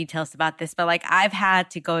more details about this, but like, I've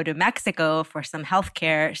had to go to Mexico for some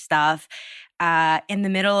healthcare stuff in the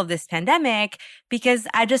middle of this pandemic because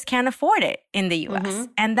I just can't afford it in the US.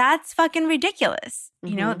 And that's fucking ridiculous.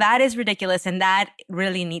 You know, that is ridiculous. And that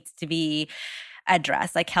really needs to be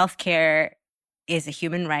addressed. Like, healthcare is a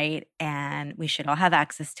human right and we should all have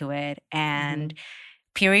access to it. And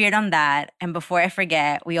period on that. And before I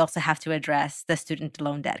forget, we also have to address the student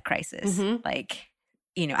loan debt crisis. Like,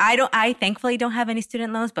 you know, I thankfully don't have any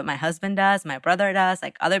student loans, but my husband does, my brother does,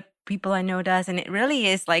 like other people I know does. And it really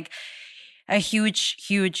is like, a huge,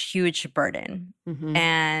 huge, huge burden. Mm-hmm.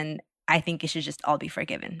 And I think it should just all be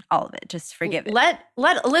forgiven. All of it. Just forgive it.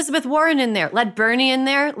 Let Elizabeth Warren in there. Let Bernie in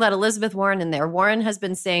there. Let Elizabeth Warren in there. Warren has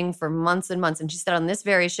been saying for months and months, and she said on this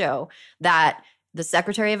very show that the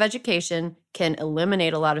Secretary of Education can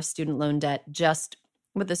eliminate a lot of student loan debt just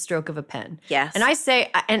with the stroke of a pen. Yes. And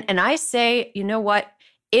I say, you know what?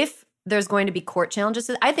 If there's going to be court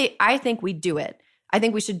challenges, I think we do it. I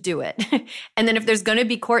think we should do it. And then if there's going to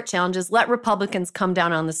be court challenges, let Republicans come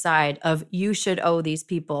down on the side of you should owe these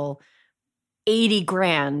people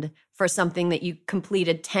 $80,000 for something that you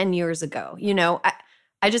completed 10 years ago. You know,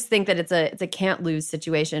 I just think that it's a can't lose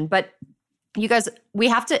situation. But you guys, we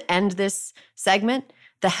have to end this segment,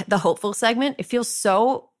 the hopeful segment. It feels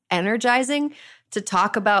so energizing to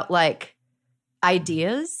talk about like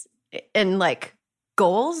ideas and like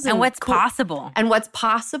goals and what's possible. And what's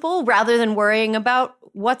possible rather than worrying about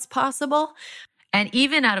what's possible. And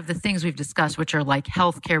even out of the things we've discussed, which are like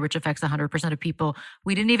healthcare, which affects 100% of people,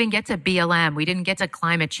 we didn't even get to BLM. We didn't get to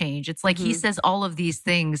climate change. It's like he says all of these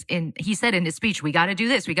things he said in his speech, we got to do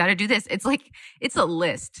this. We got to do this. It's like, it's a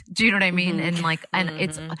list. Do you know what I mean? And like, and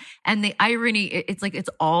and the irony, it's like, it's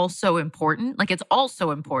all so important. Like it's all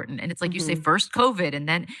so important. And it's like you say first COVID and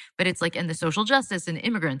then, but it's like, and the social justice and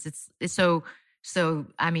immigrants, it's so,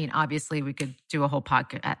 I mean, obviously we could do a whole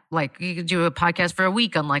podcast, like you could do a podcast for a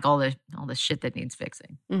week on like all the shit that needs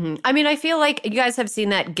fixing. Mm-hmm. I mean, I feel like you guys have seen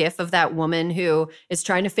that gif of that woman who is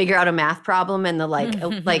trying to figure out a math problem and the like,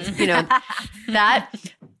 you know, that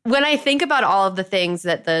when I think about all of the things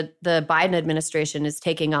that the Biden administration is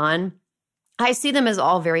taking on, I see them as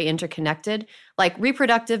all very interconnected, like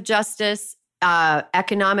reproductive justice,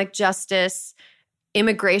 economic justice,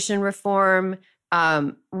 immigration reform,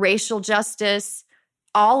 racial justice,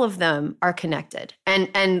 all of them are connected.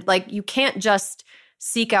 And like you can't just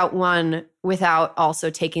seek out one without also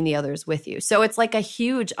taking the others with you. So it's like a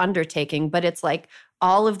huge undertaking, but it's like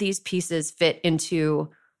all of these pieces fit into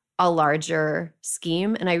a larger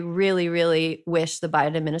scheme. And I really, really wish the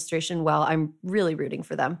Biden administration well. I'm really rooting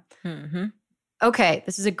for them. Mm-hmm. Okay,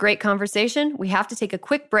 this is a great conversation. We have to take a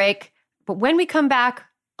quick break. But when we come back,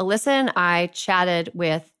 Alyssa and I chatted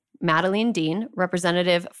with Madeleine Dean,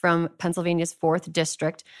 representative from Pennsylvania's 4th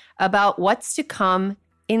District, about what's to come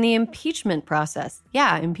in the impeachment process.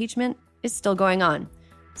 Yeah, impeachment is still going on.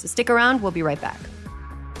 So stick around. We'll be right back.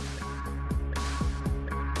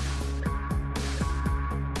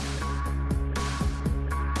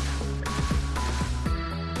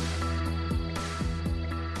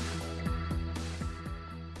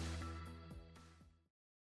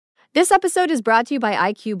 This episode is brought to you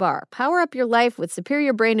by IQ Bar. Power up your life with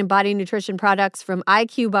superior brain and body nutrition products from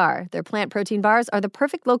IQ Bar. Their plant protein bars are the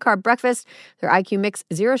perfect low-carb breakfast. Their IQ Mix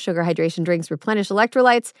zero-sugar hydration drinks replenish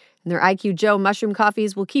electrolytes. And their IQ Joe mushroom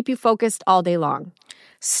coffees will keep you focused all day long.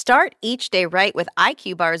 Start each day right with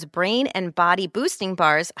IQ Bar's brain and body boosting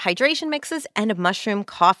bars, hydration mixes, and mushroom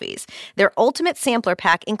coffees. Their ultimate sampler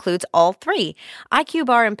pack includes all three. IQ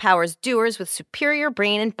Bar empowers doers with superior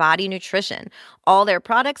brain and body nutrition. All their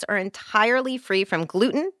products are entirely free from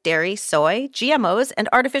gluten, dairy, soy, GMOs, and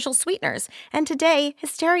artificial sweeteners. And today,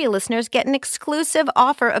 Hysteria listeners get an exclusive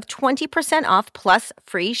offer of 20% off plus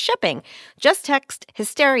free shipping. Just text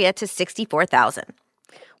Hysteria to 64,000.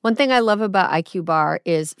 One thing I love about IQ Bar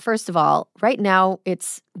is, first of all, right now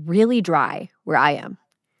it's really dry where I am.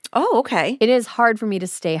 Oh, okay. It is hard for me to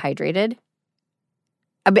stay hydrated.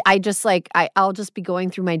 I'll just be going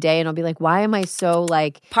through my day and I'll be like, why am I so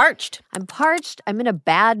like parched? I'm parched. I'm in a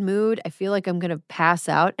bad mood. I feel like I'm going to pass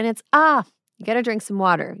out. And it's, you got to drink some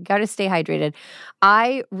water. You got to stay hydrated.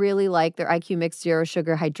 I really like their IQ Mix zero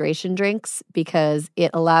sugar hydration drinks because it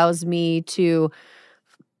allows me to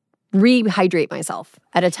rehydrate myself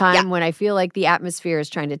at a time when I feel like the atmosphere is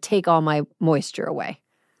trying to take all my moisture away.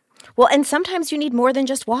 Well, and sometimes you need more than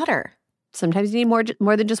just water. Sometimes you need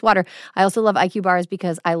more than just water. I also love IQ Bars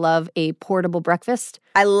because I love a portable breakfast.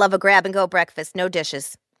 I love a grab-and-go breakfast, no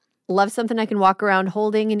dishes. Love something I can walk around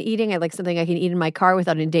holding and eating. I like something I can eat in my car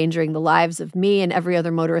without endangering the lives of me and every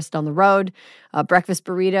other motorist on the road. A breakfast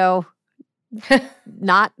burrito,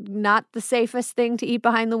 not the safest thing to eat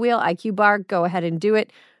behind the wheel. IQ Bar, go ahead and do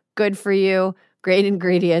it. Good for you. Great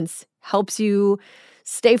ingredients. Helps you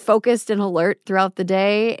stay focused and alert throughout the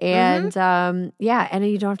day. And and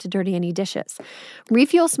you don't have to dirty any dishes.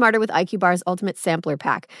 Refuel smarter with IQ Bar's Ultimate Sampler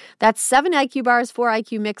Pack. That's 7 IQ Bars, 4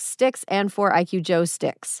 IQ Mix sticks, and 4 IQ Joe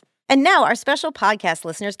sticks. And now our special podcast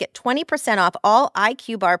listeners get 20% off all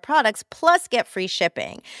IQ Bar products plus get free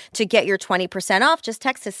shipping. To get your 20% off, just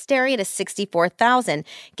text Hysteria to 64,000.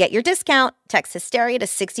 Get your discount, text Hysteria to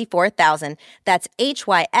 64,000. That's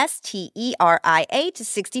HYSTERIA to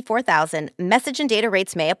 64,000. Message and data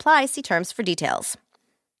rates may apply. See terms for details.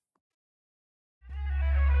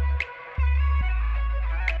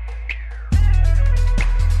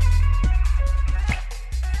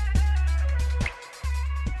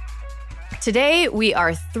 Today, we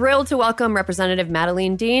are thrilled to welcome Representative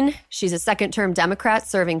Madeleine Dean. She's a second-term Democrat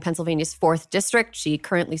serving Pennsylvania's 4th District. She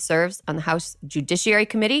currently serves on the House Judiciary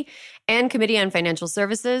Committee and Committee on Financial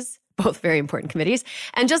Services, both very important committees.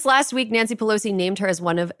 And just last week, Nancy Pelosi named her as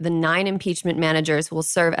one of the 9 impeachment managers who will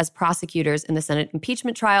serve as prosecutors in the Senate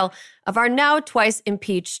impeachment trial of our now twice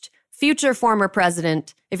impeached future former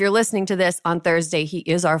president. If you're listening to this on Thursday, he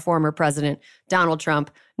is our former president, Donald Trump.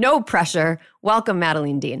 No pressure. Welcome,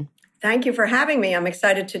 Madeleine Dean. Thank you for having me. I'm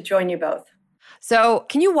excited to join you both. So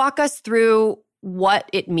can you walk us through what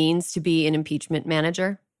it means to be an impeachment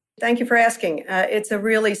manager? Thank you for asking. It's a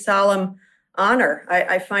really solemn honor.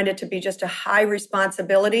 I find it to be just a high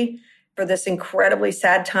responsibility for this incredibly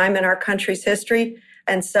sad time in our country's history.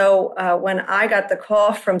 And so when I got the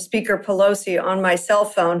call from Speaker Pelosi on my cell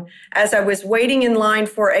phone, as I was waiting in line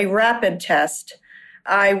for a rapid test,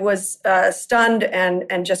 I was stunned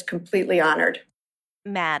and just completely honored.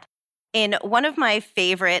 Mad. In one of my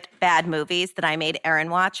favorite bad movies that I made Erin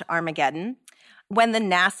watch, Armageddon, when the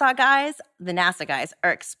NASA guys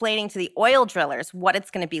are explaining to the oil drillers what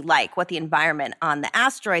it's going to be like, what the environment on the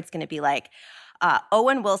asteroid's going to be like,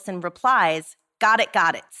 Owen Wilson replies, got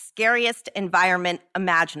it, scariest environment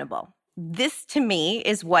imaginable. This, to me,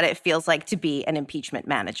 is what it feels like to be an impeachment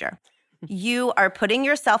manager. You are putting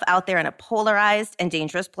yourself out there in a polarized and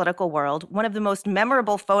dangerous political world. One of the most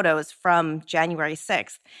memorable photos from January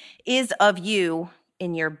 6th is of you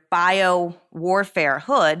in your bio-warfare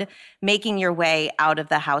hood making your way out of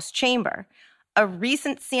the House chamber. A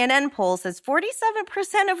recent CNN poll says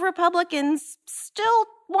 47% of Republicans still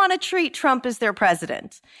want to treat Trump as their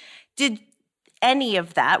president. Did any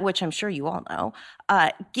of that, which I'm sure you all know,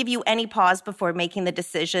 give you any pause before making the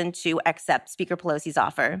decision to accept Speaker Pelosi's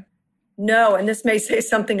offer? No, and this may say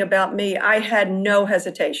something about me. I had no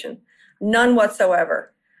hesitation, none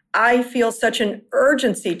whatsoever. I feel such an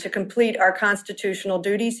urgency to complete our constitutional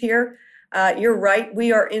duties here. You're right.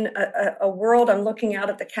 We are in a world, I'm looking out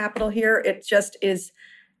at the Capitol here. It just is,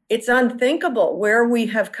 it's unthinkable where we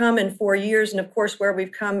have come in 4 years and, of course, where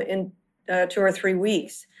we've come in 2 or 3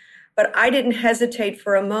 weeks. But I didn't hesitate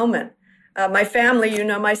for a moment. My family,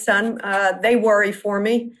 my son, they worry for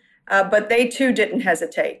me. But they, too, didn't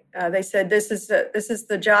hesitate. They said, this is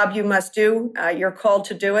the job you must do. You're called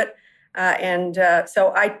to do it.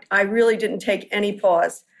 So I really didn't take any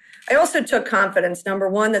pause. I also took confidence, number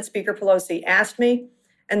one, that Speaker Pelosi asked me,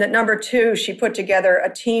 and that number two, she put together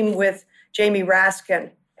a team with Jamie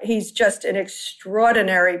Raskin. He's just an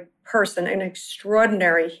extraordinary person, an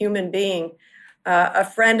extraordinary human being, a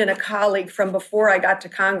friend and a colleague from before I got to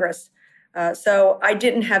Congress. So I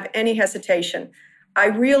didn't have any hesitation. I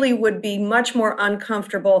really would be much more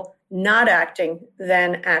uncomfortable not acting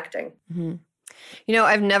than acting. Mm-hmm.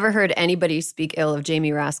 I've never heard anybody speak ill of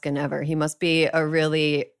Jamie Raskin ever. He must be a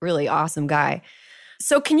really, really awesome guy.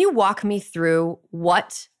 So can you walk me through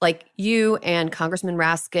what, you and Congressman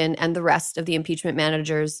Raskin and the rest of the impeachment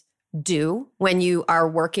managers do when you are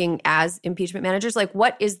working as impeachment managers?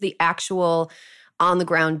 What is the actual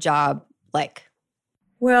on-the-ground job like?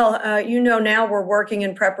 Well, now we're working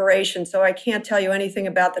in preparation, so I can't tell you anything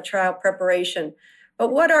about the trial preparation.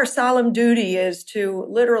 But what our solemn duty is to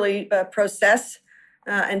literally process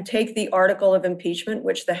and take the article of impeachment,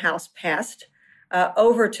 which the House passed,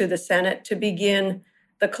 over to the Senate to begin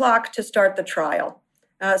the clock to start the trial.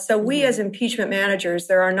 So we as impeachment managers,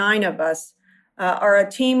 there are 9 of us, are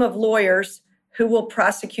a team of lawyers who will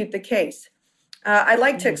prosecute the case. I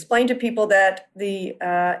like to explain to people that the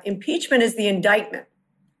impeachment is the indictment.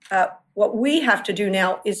 What we have to do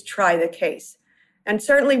now is try the case. And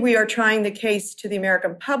certainly we are trying the case to the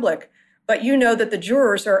American public, but you know that the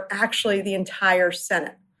jurors are actually the entire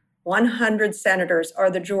Senate. 100 senators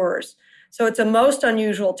are the jurors. So it's a most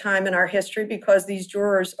unusual time in our history because these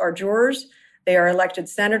jurors are jurors. They are elected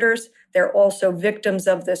senators. They're also victims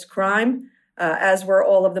of this crime, as were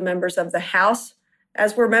all of the members of the House,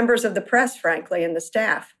 as were members of the press, frankly, and the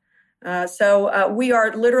staff. So we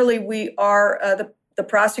are the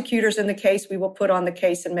prosecutors in the case. We will put on the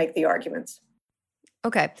case and make the arguments.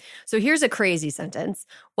 Okay, so here's a crazy sentence.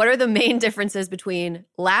 What are the main differences between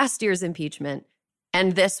last year's impeachment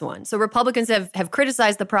and this one. So Republicans have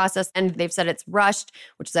criticized the process and they've said it's rushed,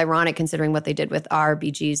 which is ironic considering what they did with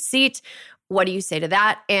RBG's seat. What do you say to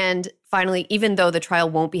that? And finally, even though the trial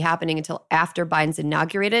won't be happening until after Biden's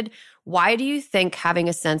inaugurated, why do you think having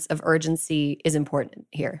a sense of urgency is important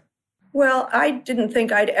here? Well, I didn't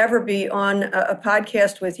think I'd ever be on a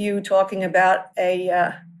podcast with you talking about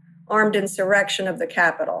a armed insurrection of the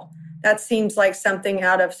Capitol. That seems like something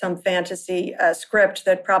out of some fantasy script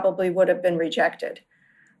that probably would have been rejected.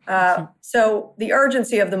 So the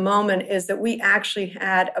urgency of the moment is that we actually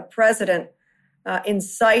had a president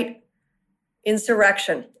incite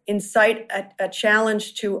insurrection, incite a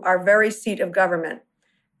challenge to our very seat of government.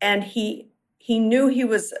 And he knew he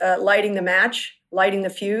was lighting the match, lighting the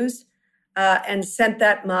fuse, and sent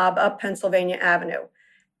that mob up Pennsylvania Avenue.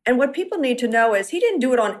 And what people need to know is he didn't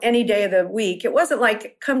do it on any day of the week. It wasn't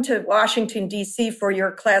like come to Washington, D.C. for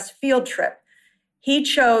your class field trip. He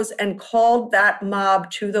chose and called that mob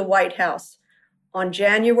to the White House on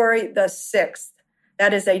January the 6th.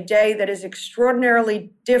 That is a day that is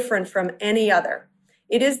extraordinarily different from any other.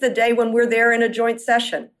 It is the day when we're there in a joint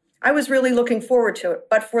session. I was really looking forward to it,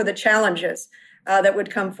 but for the challenges that would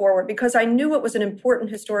come forward, because I knew it was an important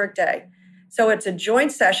historic day. So it's a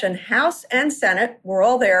joint session. House and Senate were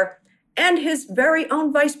all there, and his very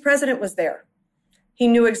own vice president was there. He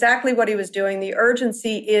knew exactly what he was doing. The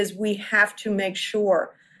urgency is we have to make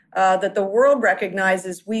sure that the world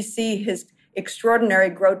recognizes we see his extraordinary,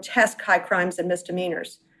 grotesque high crimes and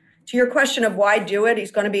misdemeanors. To your question of why do it,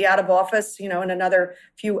 he's going to be out of office, in another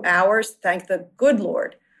few hours. Thank the good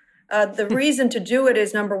Lord. The reason to do it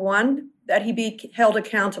is, number one, that he be held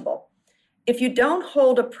accountable. If you don't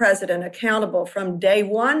hold a president accountable from day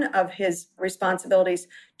one of his responsibilities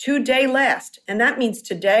to day last, and that means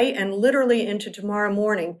today and literally into tomorrow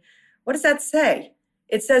morning, what does that say?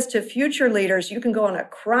 It says to future leaders, you can go on a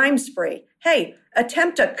crime spree. Hey,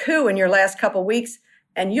 attempt a coup in your last couple weeks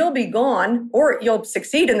and you'll be gone, or you'll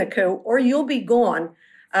succeed in the coup, or you'll be gone,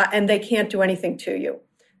 and they can't do anything to you.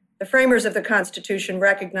 The framers of the Constitution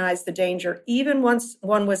recognized the danger even once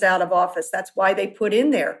one was out of office. That's why they put in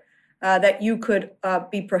there that you could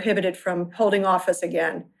be prohibited from holding office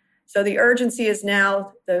again. So the urgency is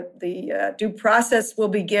now. The due process will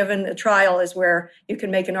be given. The trial is where you can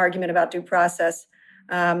make an argument about due process.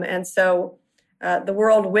 And so the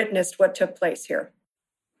world witnessed what took place here.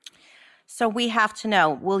 So we have to know,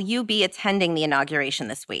 will you be attending the inauguration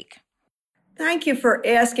this week? Thank you for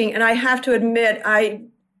asking. And I have to admit, I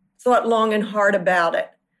thought long and hard about it.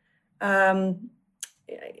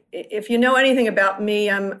 If you know anything about me,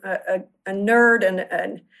 I'm a nerd,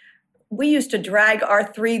 and we used to drag our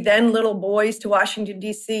three then little boys to Washington,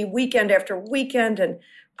 D.C. weekend after weekend, and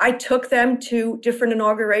I took them to different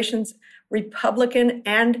inaugurations, Republican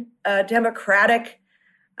and Democratic.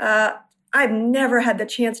 I've never had the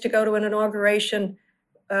chance to go to an inauguration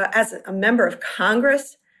as a member of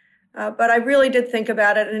Congress, but I really did think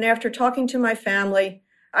about it, and after talking to my family,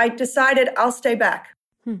 I decided I'll stay back.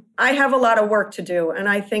 I have a lot of work to do, and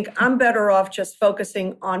I think I'm better off just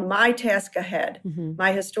focusing on my task ahead,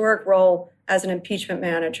 my historic role as an impeachment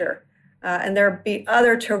manager. And there'll be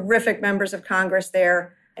other terrific members of Congress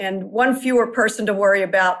there, and one fewer person to worry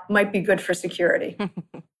about might be good for security.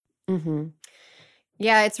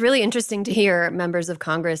 Yeah, it's really interesting to hear members of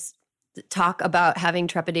Congress talk about having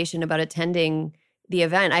trepidation about attending the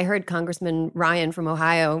event. I heard Congressman Ryan from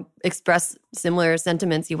Ohio express similar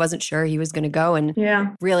sentiments. He wasn't sure he was going to go. And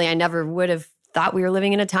really, I never would have thought we were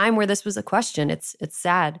living in a time where this was a question. It's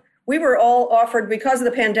sad. We were all offered, because of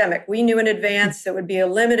the pandemic, we knew in advance it would be a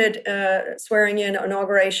limited swearing-in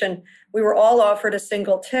inauguration. We were all offered a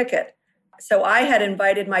single ticket. So I had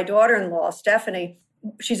invited my daughter-in-law, Stephanie.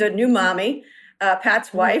 She's a new mommy,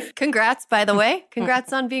 Pat's wife. Congrats, by the way.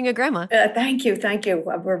 Congrats on being a grandma. Thank you.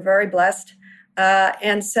 We're very blessed.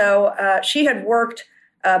 And so she had worked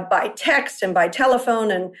by text and by telephone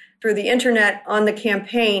and through the internet on the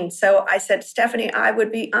campaign. So I said, Stephanie, I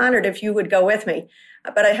would be honored if you would go with me.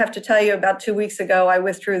 But I have to tell you, about 2 weeks ago, I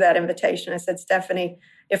withdrew that invitation. I said, Stephanie,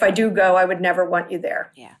 if I do go, I would never want you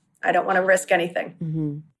there. Yeah. I don't want to risk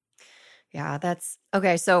anything. Yeah, that's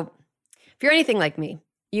okay. So if you're anything like me,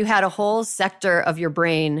 you had a whole sector of your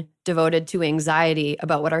brain devoted to anxiety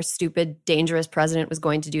about what our stupid, dangerous president was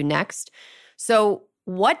going to do next. So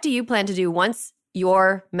what do you plan to do once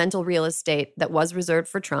your mental real estate that was reserved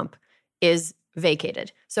for Trump is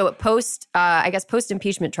vacated? So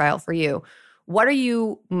post-impeachment trial for you, what are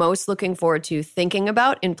you most looking forward to thinking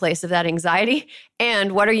about in place of that anxiety?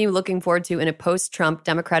 And what are you looking forward to in a post-Trump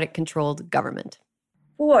Democratic-controlled government?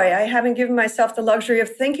 Boy, I haven't given myself the luxury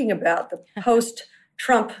of thinking about the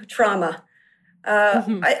post-Trump trauma.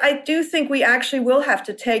 I do think we actually will have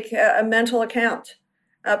to take a mental account.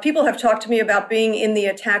 People have talked to me about being in the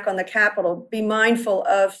attack on the Capitol, be mindful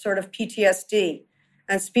of sort of PTSD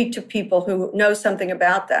and speak to people who know something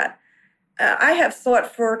about that. I have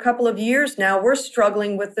thought for a couple of years now, we're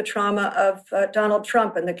struggling with the trauma of Donald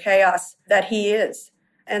Trump and the chaos that he is.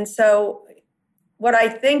 And so what I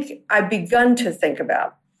think I've begun to think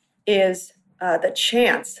about is the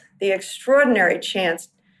extraordinary chance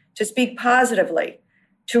to speak positively,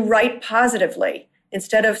 to write positively,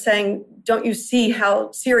 instead of saying, don't you see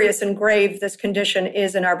how serious and grave this condition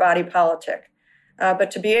is in our body politic?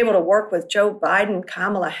 But to be able to work with Joe Biden,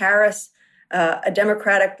 Kamala Harris, a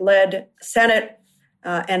Democratic-led Senate,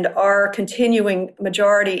 and our continuing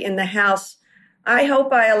majority in the House, I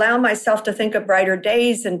hope I allow myself to think of brighter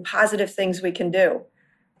days and positive things we can do.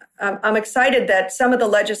 I'm excited that some of the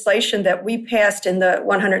legislation that we passed in the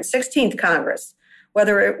 116th Congress,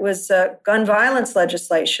 whether it was gun violence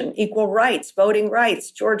legislation, equal rights, voting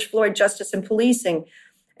rights, George Floyd justice and policing,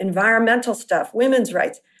 environmental stuff, women's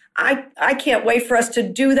rights. I can't wait for us to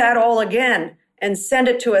do that all again and send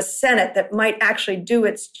it to a Senate that might actually do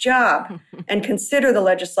its job and consider the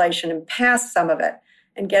legislation and pass some of it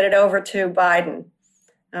and get it over to Biden.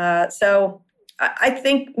 So I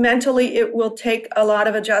think mentally it will take a lot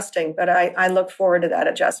of adjusting, but I look forward to that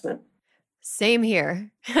adjustment. Same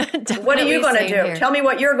here. What are you going to do? Here. Tell me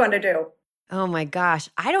what you're going to do. Oh my gosh.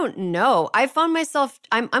 I don't know. I found myself,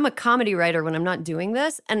 I'm a comedy writer when I'm not doing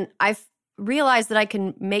this. And I've realized that I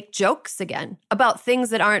can make jokes again about things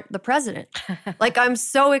that aren't the president. Like I'm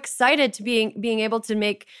so excited to being able to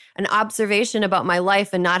make an observation about my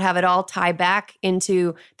life and not have it all tie back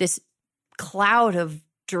into this cloud of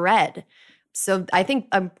dread. So I think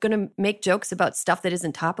I'm going to make jokes about stuff that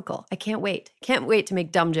isn't topical. I can't wait. Can't wait to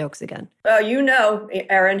make dumb jokes again. You know,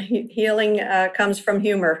 Erin, healing comes from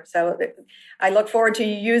humor. So I look forward to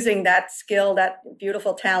you using that skill, that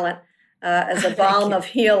beautiful talent as a balm of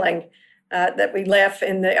healing that we laugh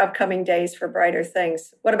in the upcoming days for brighter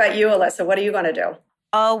things. What about you, Alyssa? What are you going to do?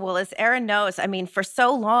 Oh, well, as Erin knows, I mean, for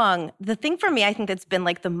so long, the thing for me, I think that's been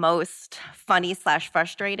like the most funny /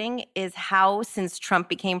 frustrating is how since Trump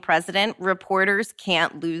became president, reporters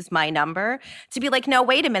can't lose my number to be like, no,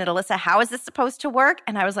 wait a minute, Alyssa, how is this supposed to work?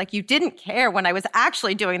 And I was like, you didn't care when I was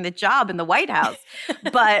actually doing the job in the White House.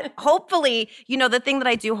 But hopefully, you know, the thing that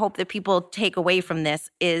I do hope that people take away from this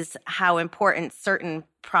is how important certain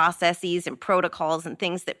processes and protocols and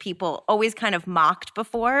things that people always kind of mocked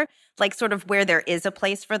before, like sort of where there is a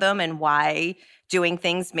place for them and why doing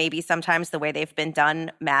things maybe sometimes the way they've been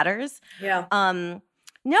done matters. Yeah.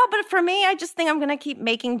 No, but for me, I just think I'm going to keep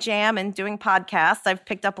making jam and doing podcasts. I've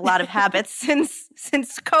picked up a lot of habits since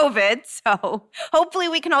COVID. So hopefully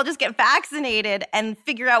we can all just get vaccinated and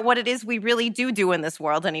figure out what it is we really do in this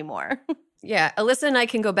world anymore. Yeah, Alyssa and I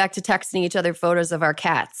can go back to texting each other photos of our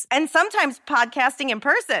cats. And sometimes podcasting in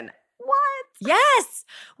person. What? Yes!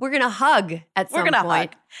 We're going to hug at some point. We're going to hug.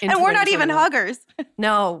 And we're not even huggers.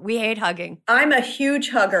 No, we hate hugging. I'm a huge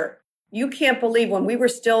hugger. You can't believe when we were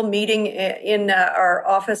still meeting in our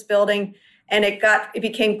office building and it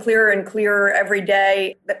became clearer and clearer every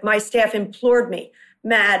day that my staff implored me,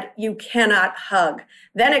 Mad, you cannot hug.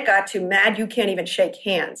 Then it got to, Mad, you can't even shake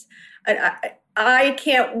hands. I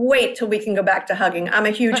can't wait till we can go back to hugging. I'm a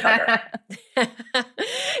huge hugger.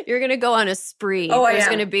 You're going to go on a spree. Oh, There's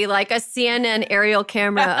going to be like a CNN aerial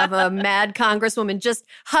camera of a mad congresswoman just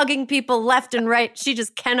hugging people left and right. She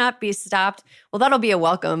just cannot be stopped. Well, that'll be a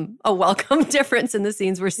welcome difference in the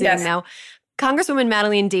scenes we're seeing now. Congresswoman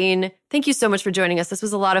Madeleine Dean, thank you so much for joining us. This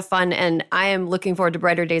was a lot of fun, and I am looking forward to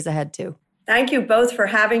brighter days ahead, too. Thank you both for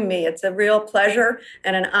having me. It's a real pleasure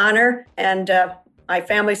and an honor, and my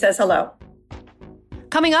family says hello.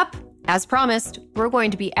 Coming up, as promised, we're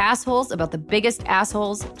going to be assholes about the biggest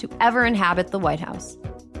assholes to ever inhabit the White House.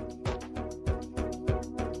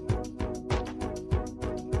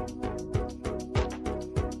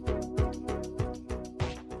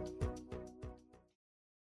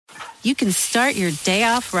 You can start your day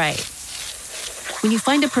off right when you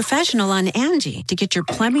find a professional on Angie to get your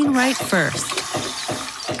plumbing right first.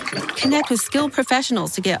 Connect with skilled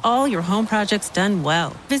professionals to get all your home projects done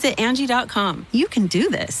well. Visit Angie.com. You can do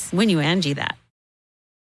this when you Angie that.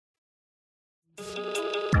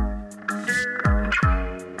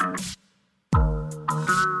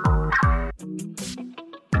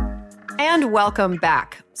 And welcome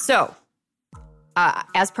back. So,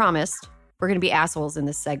 as promised, we're going to be assholes in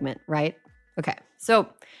this segment, right? Okay. So,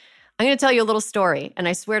 I'm going to tell you a little story, and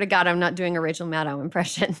I swear to God I'm not doing a Rachel Maddow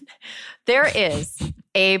impression. There is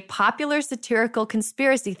a popular satirical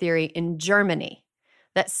conspiracy theory in Germany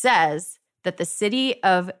that says that the city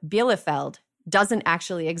of Bielefeld doesn't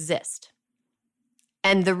actually exist.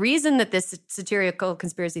 And the reason that this satirical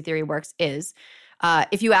conspiracy theory works is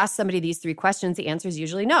if you ask somebody these 3 questions, the answer is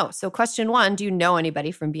usually no. So question 1, do you know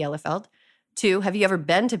anybody from Bielefeld? 2, have you ever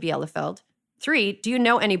been to Bielefeld? 3, do you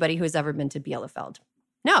know anybody who has ever been to Bielefeld?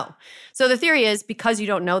 No. So the theory is because you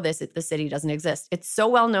don't know this, the city doesn't exist. It's so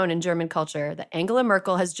well known in German culture that Angela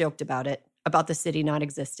Merkel has joked about it, about the city not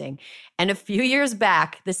existing. And a few years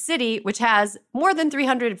back, the city, which has more than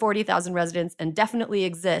 340,000 residents and definitely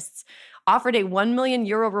exists, offered a 1 million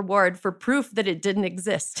euro reward for proof that it didn't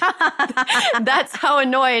exist. That's how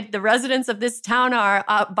annoyed the residents of this town are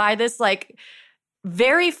by this like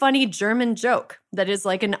very funny German joke that is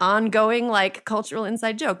like an ongoing like cultural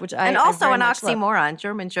inside joke, which and also I an oxymoron.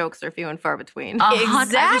 German jokes are few and far between.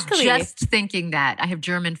 Exactly. I was just thinking that. I have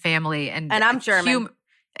German family and I'm German.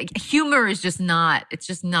 Humor is just not, it's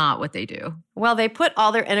just not what they do. Well, they put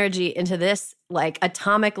all their energy into this like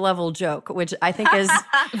atomic level joke, which I think is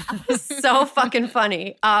so fucking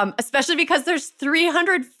funny, especially because there's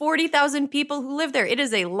 340,000 people who live there. It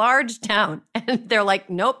is a large town. And they're like,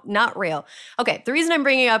 nope, not real. Okay, the reason I'm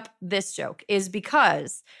bringing up this joke is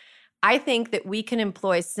because I think that we can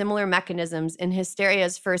employ similar mechanisms in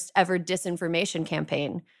Hysteria's first ever disinformation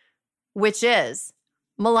campaign, which is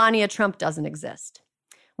Melania Trump doesn't exist.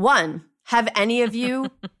 1, have any of you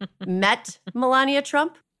met Melania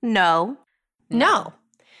Trump? No. No.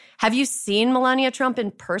 Have you seen Melania Trump in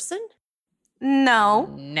person? No.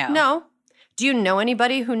 No. Do you know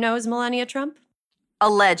anybody who knows Melania Trump?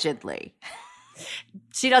 Allegedly.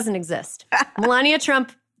 She doesn't exist. Melania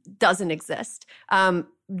Trump doesn't exist.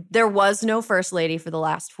 There was no first lady for the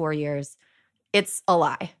last 4 years. It's a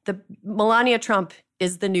lie. The Melania Trump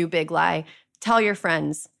is the new big lie. Tell your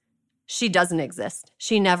friends. She doesn't exist.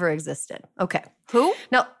 She never existed. Okay. Who?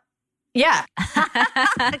 No. Yeah.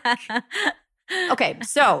 Okay.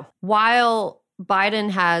 So while Biden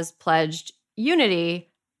has pledged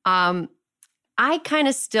unity, I kind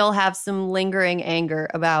of still have some lingering anger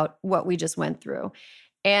about what we just went through.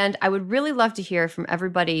 And I would really love to hear from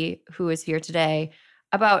everybody who is here today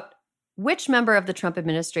about which member of the Trump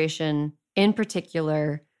administration in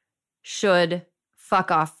particular should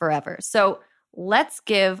fuck off forever. So let's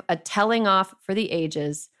give a telling off for the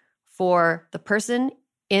ages for the person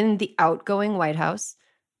in the outgoing White House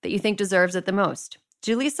that you think deserves it the most.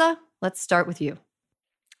 Julissa, let's start with you.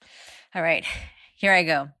 All right, here I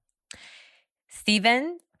go.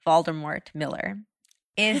 Stephen Voldemort Miller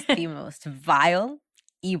is the most vile,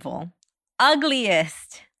 evil,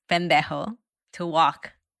 ugliest pendejo to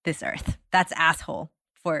walk this earth. That's asshole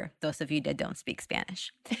for those of you that don't speak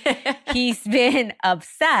Spanish. He's been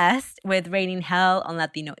obsessed with raining hell on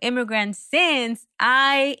Latino immigrants since,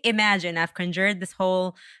 I imagine, I've conjured this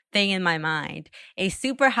whole thing in my mind. A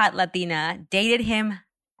super hot Latina dated him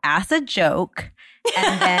as a joke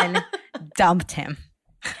and then dumped him.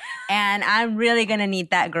 And I'm really going to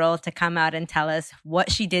need that girl to come out and tell us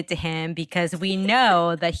what she did to him because we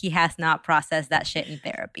know that he has not processed that shit in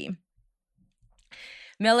therapy.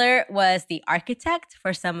 Miller was the architect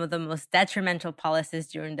for some of the most detrimental policies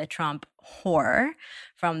during the Trump horror,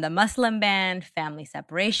 from the Muslim ban, family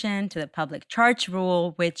separation, to the public charge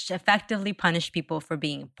rule, which effectively punished people for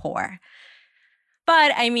being poor.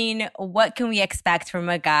 But, I mean, what can we expect from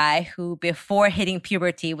a guy who, before hitting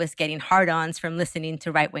puberty, was getting hard-ons from listening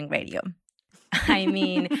to right-wing radio? I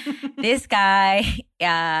mean, this guy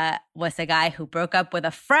was a guy who broke up with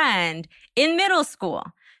a friend in middle school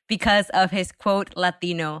because of his, quote,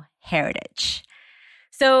 Latino heritage.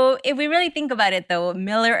 So if we really think about it, though,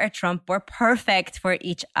 Miller or Trump were perfect for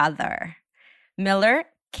each other. Miller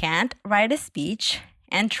can't write a speech,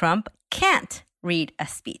 and Trump can't read a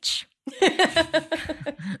speech.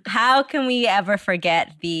 How can we ever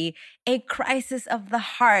forget a crisis of the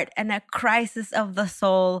heart and a crisis of the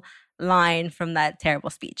soul line from that terrible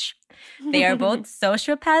speech? They are both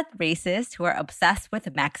sociopath racists who are obsessed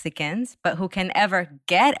with Mexicans, but who can ever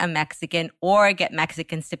get a Mexican or get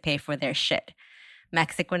Mexicans to pay for their shit.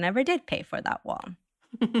 Mexico never did pay for that wall.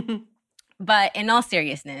 But in all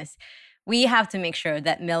seriousness, we have to make sure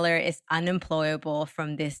that Miller is unemployable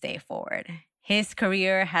from this day forward. His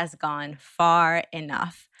career has gone far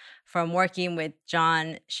enough, from working with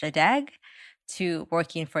John Shadegg to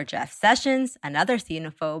working for Jeff Sessions, another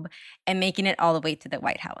xenophobe, and making it all the way to the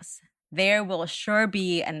White House. There will sure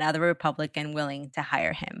be another Republican willing to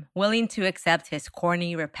hire him, willing to accept his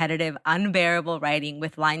corny, repetitive, unbearable writing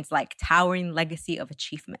with lines like towering legacy of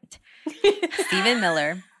achievement. Stephen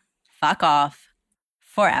Miller, fuck off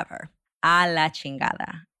forever. A la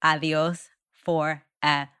chingada. Adios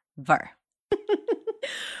forever.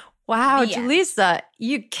 Wow, Julissa,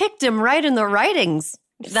 you kicked him right in the writings.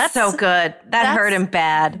 That's so good. That hurt him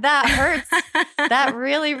bad. That hurts. That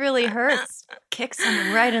really, really hurts. Kick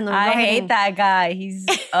someone right in the I writing. hate that guy. He's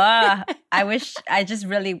I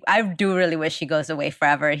do really wish he goes away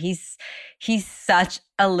forever. He's such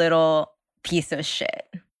a little piece of shit.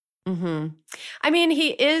 Mm-hmm. I mean, he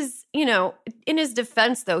is, in his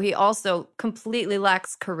defense, though, he also completely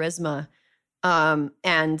lacks charisma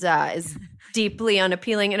and is deeply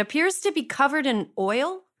unappealing and appears to be covered in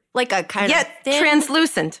oil, like a kind of thin,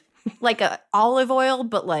 translucent. Like a olive oil,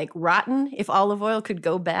 but like rotten. If olive oil could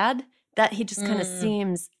go bad, that he just kind of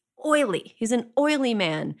seems oily. He's an oily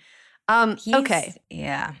man. Okay.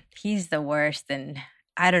 Yeah, he's the worst. And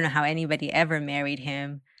I don't know how anybody ever married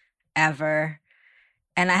him, ever.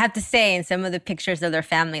 And I have to say, in some of the pictures of their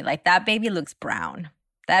family, like that baby looks brown.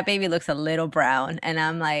 That baby looks a little brown. And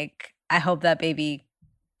I'm like, I hope that baby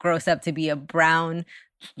grows up to be a brown,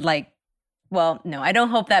 I don't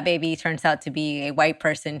hope that baby turns out to be a white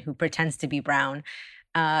person who pretends to be brown,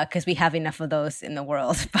 because we have enough of those in the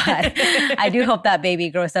world. But I do hope that baby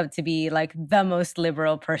grows up to be like the most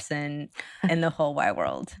liberal person in the whole wide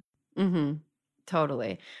world. Mm-hmm.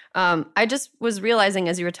 Totally. I just was realizing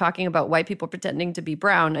as you were talking about white people pretending to be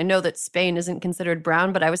brown, I know that Spain isn't considered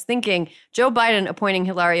brown, but I was thinking Joe Biden appointing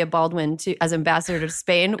Hilaria Baldwin as ambassador to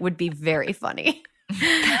Spain would be very funny.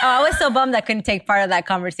 I was so bummed I couldn't take part of that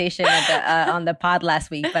conversation on the pod last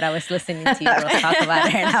week, but I was listening to you girls talk about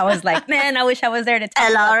it, and I was like, man, I wish I was there to talk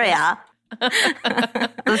Hilaria.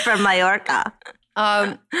 Who's from Mallorca.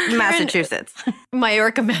 Massachusetts.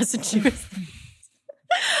 Mallorca, Massachusetts.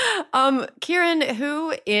 Kiran,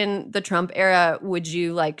 who in the Trump era would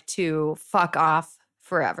you like to fuck off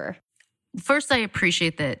forever? First, I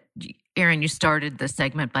appreciate that, Erin, you started the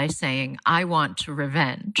segment by saying, I want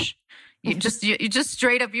revenge. You're just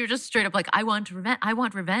straight up like, I want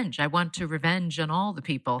revenge. I want to revenge on all the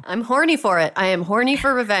people. I'm horny for it. I am horny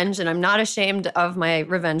for revenge, and I'm not ashamed of my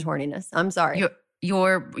revenge horniness. I'm sorry.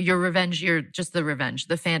 Your revenge, you're just the revenge,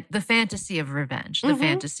 the fantasy of revenge, the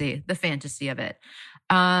fantasy of it.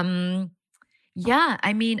 Yeah,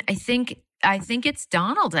 I mean, I think it's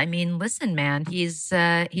Donald. I mean, listen, man, he's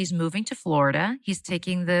moving to Florida. He's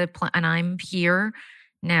taking and I'm here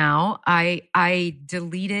now. I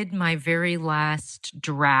deleted my very last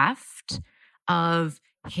draft of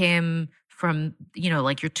him from,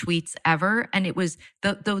 like your tweets ever. And it was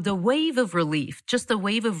the wave of relief, just the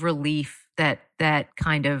wave of relief that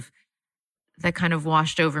kind of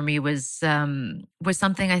washed over me was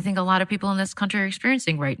something I think a lot of people in this country are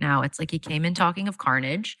experiencing right now. It's like he came in talking of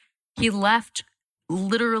carnage. He left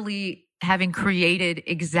literally having created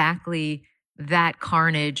exactly that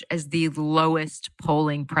carnage as the lowest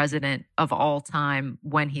polling president of all time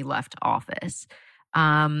when he left office.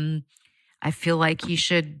 I feel like he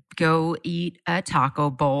should go eat a taco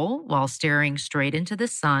bowl while staring straight into the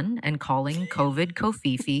sun and calling COVID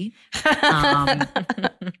Kofifi,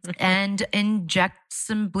 and inject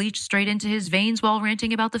some bleach straight into his veins while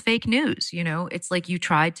ranting about the fake news. It's like you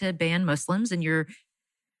tried to ban Muslims and you're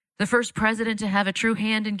the first president to have a true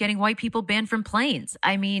hand in getting white people banned from planes.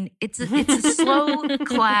 I mean, it's a slow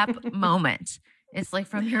clap moment. It's like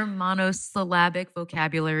from your monosyllabic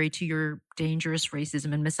vocabulary to your dangerous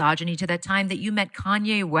racism and misogyny to that time that you met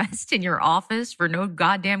Kanye West in your office for no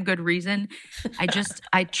goddamn good reason.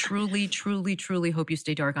 I truly, truly, truly hope you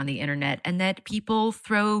stay dark on the internet and that people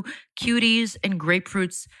throw cuties and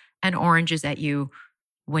grapefruits and oranges at you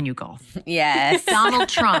when you golf. Yes. Donald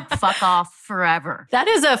Trump, fuck off forever. That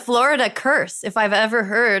is a Florida curse, if I've ever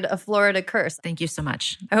heard a Florida curse. Thank you so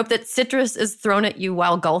much. I hope that citrus is thrown at you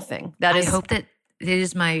while golfing. I hope that it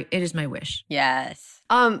is my wish. Yes.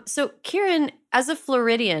 So Kiran, as a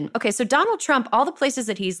Floridian, okay, so Donald Trump, all the places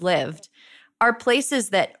that he's lived are places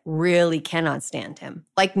that really cannot stand him.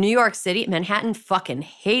 Like New York City, Manhattan fucking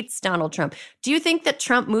hates Donald Trump. Do you think that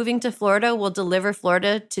Trump moving to Florida will deliver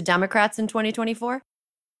Florida to Democrats in 2024?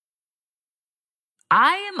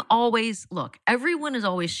 Everyone is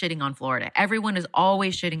always shitting on Florida. Everyone is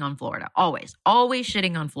always shitting on Florida. Always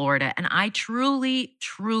shitting on Florida. And I truly,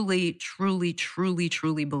 truly, truly, truly,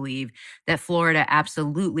 truly believe that Florida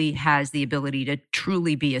absolutely has the ability to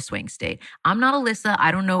truly be a swing state. I'm not Alyssa.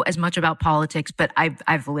 I don't know as much about politics, but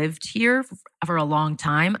I've lived here for a long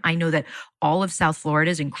time. I know that all of South Florida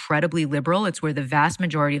is incredibly liberal. It's where the vast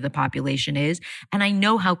majority of the population is. And I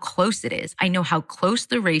know how close it is. I know how close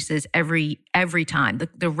the race is every time.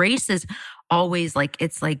 The race is always like,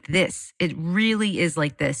 it's like this. It really is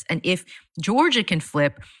like this. And if Georgia can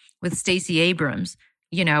flip with Stacey Abrams,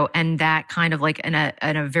 and that kind of like in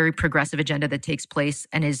a very progressive agenda that takes place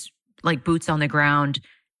and is like boots on the ground,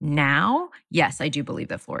 now, yes, I do believe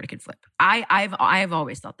that Florida could flip. I've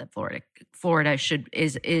always thought that Florida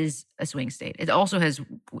is a swing state. It also has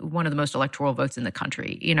one of the most electoral votes in the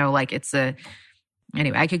country.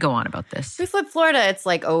 Anyway, I could go on about this. If we flip Florida, it's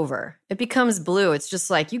like over. It becomes blue. It's just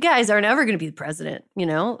like, you guys aren't ever going to be the president,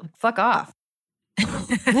 Fuck off.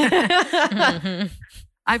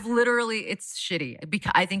 I've literally, it's shitty.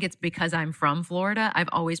 I think it's because I'm from Florida. I've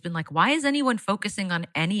always been like, why is anyone focusing on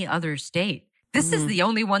any other state? This is the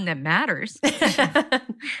only one that matters.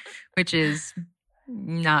 Which is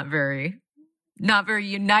not very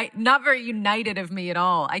united of me at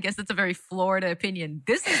all. I guess it's a very Florida opinion.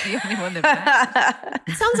 This is the only one that matters.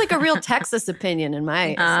 It sounds like a real Texas opinion in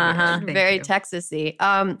my estimation. Very Texas-y.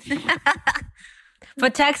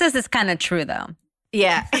 But Texas is kind of true, though.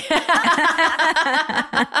 Yeah.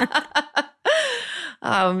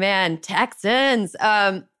 Oh, man. Texans.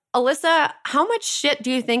 Alyssa, how much shit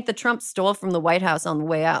do you think the Trumps stole from the White House on the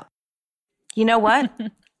way out? You know what?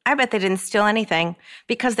 I bet they didn't steal anything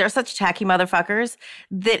because they're such tacky motherfuckers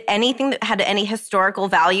that anything that had any historical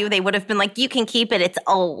value, they would have been like, you can keep it. It's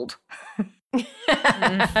old.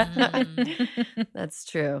 That's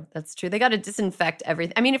true. That's true. They got to disinfect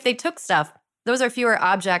everything. I mean, if they took stuff, those are fewer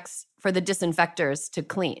objects for the disinfectors to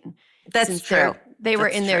clean. That's true. They were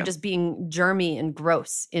in there just being germy and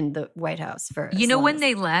gross in the White House for when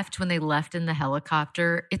they left in the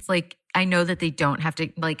helicopter, it's like, I know that they don't have to,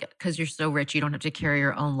 because you're so rich, you don't have to carry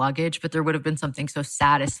your own luggage, but there would have been something so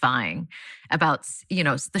satisfying about,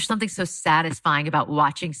 there's something so satisfying about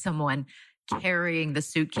watching someone carrying the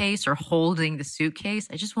suitcase or holding the suitcase.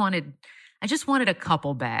 I just wanted a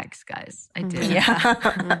couple bags, guys. I did.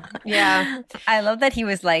 Yeah. Yeah. I love that he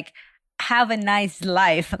was like, have a nice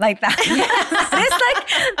life, like that.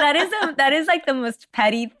 That is like the most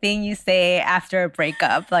petty thing you say after a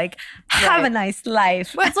breakup. Like, have a nice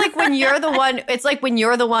life. Well, it's like when you're the one. It's like when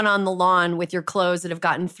you're the one on the lawn with your clothes that have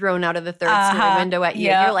gotten thrown out of the third-story window at you.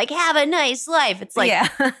 Yeah. You're like, have a nice life. It's like,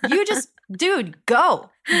 you just, dude,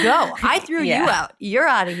 go. I threw you out. You're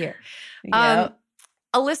out of here. Yep.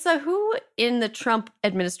 Alyssa, who in the Trump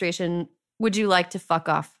administration would you like to fuck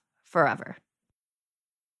off forever?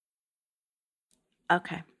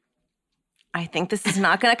 Okay. I think this is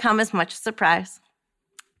not going to come as much a surprise,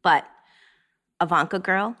 but Ivanka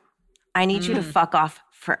girl, I need you to fuck off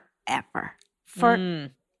forever.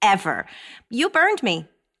 Forever. You burned me.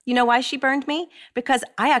 You know why she burned me? Because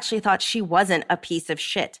I actually thought she wasn't a piece of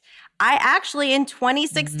shit. I actually in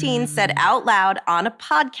 2016 said out loud on a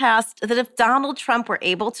podcast that if Donald Trump were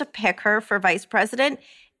able to pick her for vice president,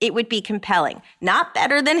 it would be compelling. Not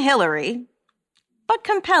better than Hillary, but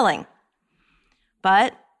compelling.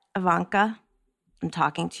 But, Ivanka, I'm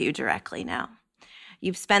talking to you directly now.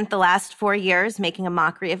 You've spent the last 4 years making a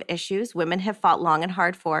mockery of issues women have fought long and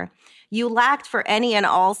hard for. You lacked for any and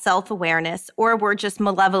all self-awareness or were just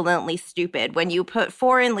malevolently stupid when you put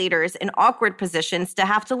foreign leaders in awkward positions to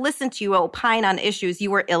have to listen to you opine on issues you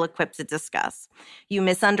were ill-equipped to discuss. You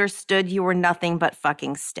misunderstood you were nothing but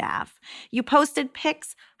fucking staff. You posted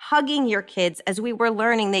pics hugging your kids as we were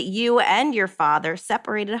learning that you and your father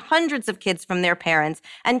separated hundreds of kids from their parents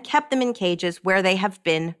and kept them in cages where they have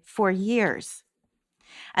been for years.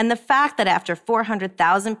 And the fact that after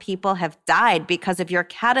 400,000 people have died because of your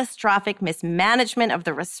catastrophic mismanagement of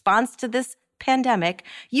the response to this pandemic,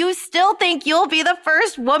 you still think you'll be the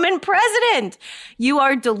first woman president. You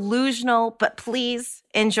are delusional, but please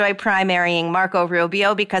enjoy primarying Marco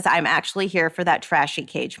Rubio because I'm actually here for that trashy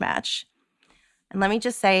cage match. And let me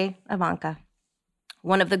just say, Ivanka,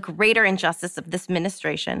 one of the greater injustices of this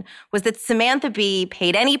administration was that Samantha Bee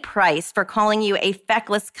paid any price for calling you a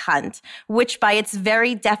feckless cunt, which by its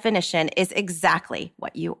very definition is exactly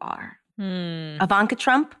what you are. Ivanka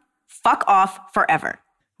Trump, fuck off forever.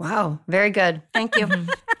 Wow, very good. Thank you.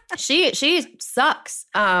 She sucks.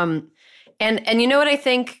 And you know what I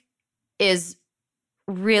think is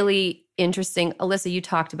really interesting? Alyssa, you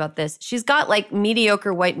talked about this. She's got like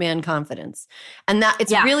mediocre white man confidence. And that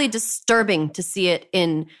it's really disturbing to see it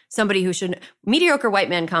in somebody who shouldn't. Mediocre white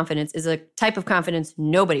man confidence is a type of confidence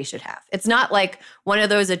nobody should have. It's not like one of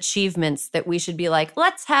those achievements that we should be like,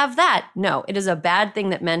 let's have that. No, it is a bad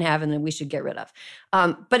thing that men have and that we should get rid of.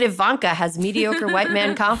 But Ivanka has mediocre white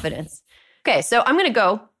man confidence. Okay, so I'm going to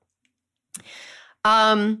go.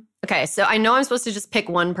 Okay, so I know I'm supposed to just pick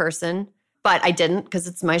one person, but I didn't because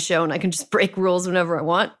it's my show and I can just break rules whenever I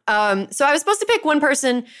want. So I was supposed to pick one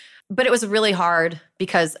person, but it was really hard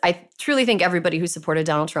because I truly think everybody who supported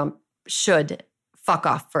Donald Trump should fuck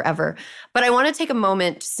off forever. But I want to take a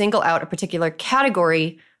moment to single out a particular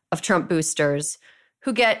category of Trump boosters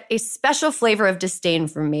who get a special flavor of disdain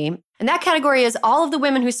from me. And that category is all of the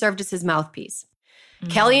women who served as his mouthpiece.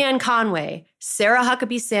 Kellyanne Conway, Sarah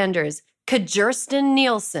Huckabee Sanders, Kjersten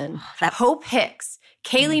Nielsen, Hope Hicks,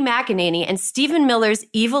 Kayleigh McEnany, and Stephen Miller's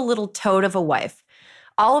evil little toad of a wife.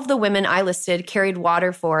 All of the women I listed carried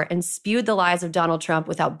water for and spewed the lies of Donald Trump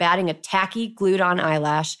without batting a tacky, glued-on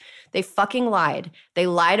eyelash. They fucking lied. They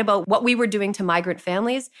lied about what we were doing to migrant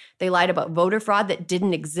families. They lied about voter fraud that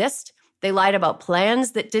didn't exist. They lied about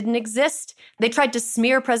plans that didn't exist. They tried to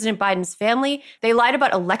smear President Biden's family. They lied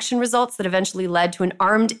about election results that eventually led to an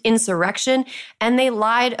armed insurrection. And they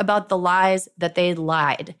lied about the lies that they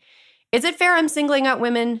lied. Is it fair I'm singling out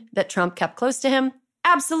women that Trump kept close to him?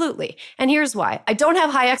 Absolutely. And here's why. I don't have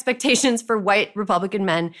high expectations for white Republican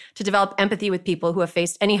men to develop empathy with people who have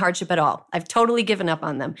faced any hardship at all. I've totally given up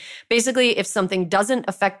on them. Basically, if something doesn't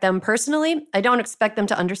affect them personally, I don't expect them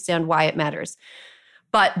to understand why it matters.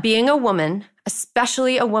 But being a woman,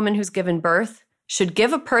 especially a woman who's given birth, should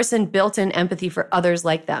give a person built-in empathy for others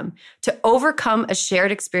like them. To overcome a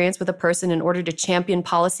shared experience with a person in order to champion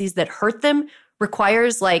policies that hurt them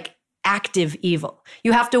requires active evil.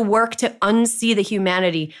 You have to work to unsee the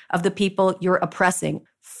humanity of the people you're oppressing.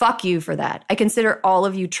 Fuck you for that. I consider all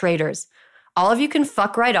of you traitors. All of you can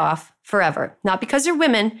fuck right off forever. Not because you're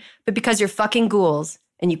women, but because you're fucking ghouls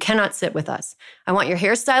and you cannot sit with us. I want your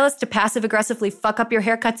hairstylist to passive-aggressively fuck up your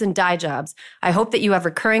haircuts and dye jobs. I hope that you have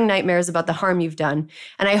recurring nightmares about the harm you've done.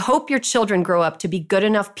 And I hope your children grow up to be good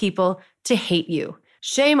enough people to hate you.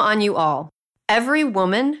 Shame on you all. Every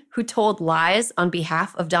woman who told lies on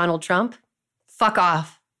behalf of Donald Trump, fuck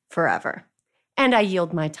off forever. And I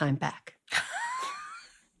yield my time back.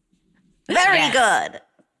 Very good.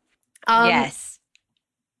 Yes.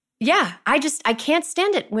 Yeah, I can't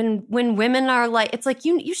stand it when women are like, it's like,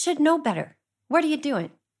 you should know better. What are you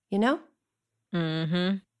doing? You know?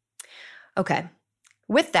 Mm-hmm. Okay.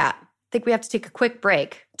 With that, I think we have to take a quick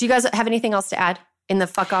break. Do you guys have anything else to add in the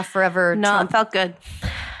fuck off forever? No, Trump? it felt good.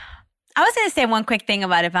 I was going to say one quick thing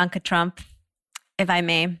about Ivanka Trump, if I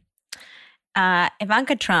may.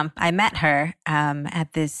 Ivanka Trump, I met her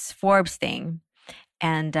at this Forbes thing,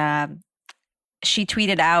 and she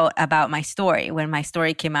tweeted out about my story when my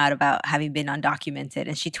story came out about having been undocumented.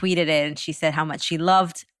 And she tweeted it, and she said how much she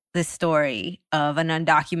loved this story of an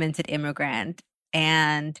undocumented immigrant.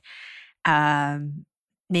 And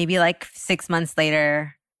maybe 6 months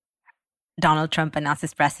later, Donald Trump announced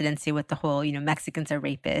his presidency with the whole, Mexicans are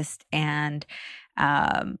rapists. And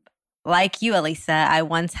like you, Alyssa, I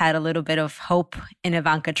once had a little bit of hope in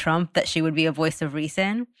Ivanka Trump that she would be a voice of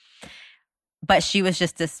reason. But she was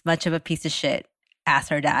just as much of a piece of shit as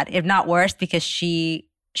her dad, if not worse, because she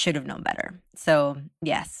should have known better. So,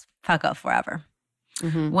 yes, fuck off forever.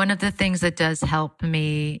 Mm-hmm. One of the things that does help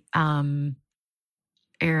me, Erin,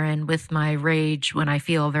 with my rage when I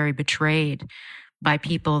feel very betrayed by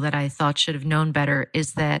people that I thought should have known better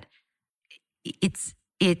is that it's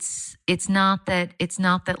not that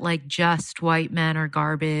just white men are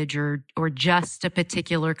garbage or just a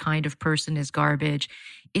particular kind of person is garbage.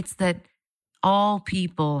 It's that all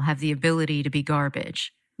people have the ability to be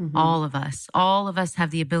garbage. Mm-hmm. All of us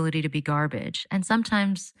have the ability to be garbage. And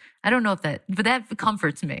sometimes I don't know but that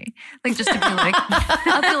comforts me. Just to be like,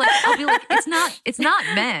 I'll be like, it's not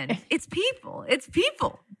men, it's people. It's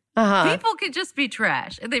people. Uh-huh. People can just be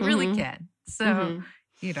trash, and they really can. So,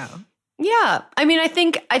 Yeah. I mean, I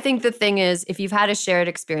think the thing is, if you've had a shared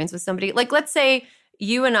experience with somebody, let's say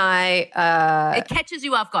you and I, it catches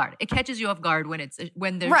you off guard. It catches you off guard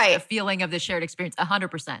when there's a feeling of the shared experience.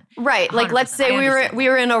 100%. Right. 100%. Let's say we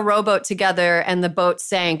were in a rowboat together and the boat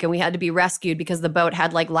sank and we had to be rescued because the boat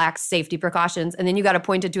had lax safety precautions. And then you got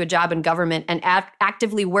appointed to a job in government and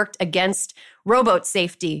actively worked against rowboat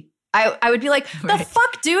safety. I would be like, the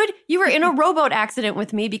fuck, dude? You were in a rowboat accident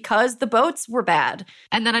with me because the boats were bad.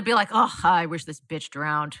 And then I'd be like, oh, I wish this bitch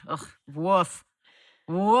drowned. Ugh, woof.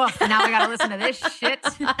 Woof. Now I got to listen to this shit.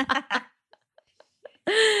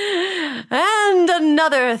 And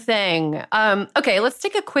another thing. Okay, let's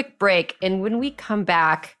take a quick break. And when we come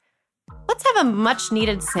back, let's have a much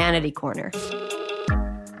needed sanity corner.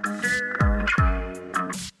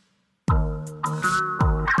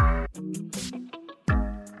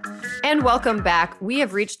 And welcome back. We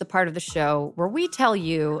have reached the part of the show where we tell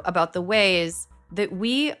you about the ways that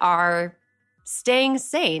we are staying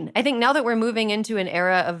sane. I think now that we're moving into an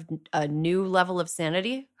era of a new level of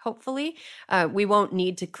sanity, hopefully, we won't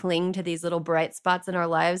need to cling to these little bright spots in our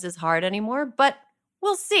lives as hard anymore, but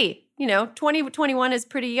we'll see. 2021 is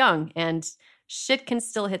pretty young and shit can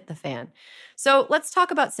still hit the fan. So let's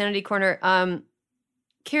talk about Sanity Corner.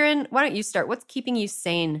 Kiran, why don't you start? What's keeping you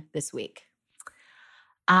sane this week?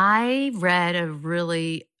 I read a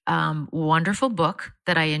really wonderful book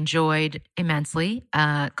that I enjoyed immensely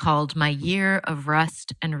called My Year of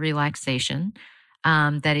Rest and Relaxation.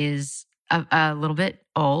 That is a little bit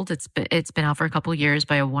old. It's been out for a couple of years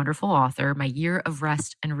by a wonderful author, My Year of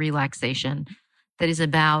Rest and Relaxation, that is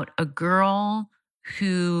about a girl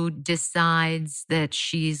who decides that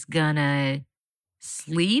she's gonna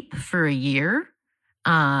sleep for a year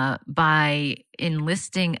by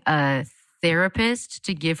enlisting a therapist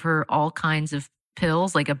to give her all kinds of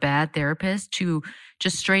pills, like a bad therapist, to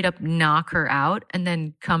just straight up knock her out and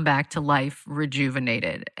then come back to life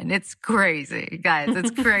rejuvenated. And it's crazy, guys.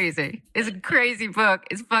 It's crazy. It's a crazy book.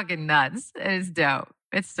 It's fucking nuts. And it's dope.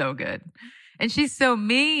 It's so good. And she's so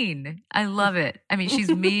mean. I love it. I mean, she's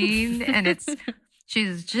mean and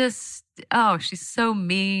she's just, she's so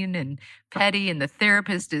mean and petty, and the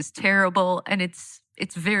therapist is terrible. And it's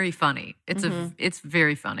very funny. It's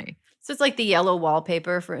very funny. So it's like the yellow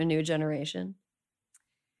wallpaper for a new generation.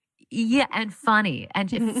 Yeah, and funny,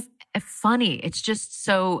 and funny. It's just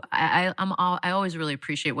so I always really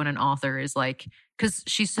appreciate when an author is like, because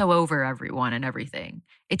she's so over everyone and everything.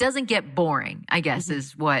 It doesn't get boring, I guess,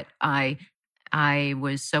 is what I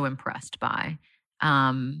was so impressed by,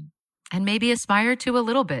 and maybe aspire to a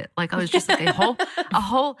little bit. Like I was just like a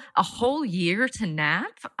whole year to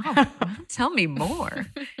nap. Oh, tell me more,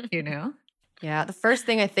 you know. Yeah, the first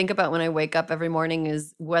thing I think about when I wake up every morning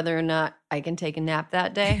is whether or not I can take a nap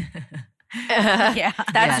that day. Yeah,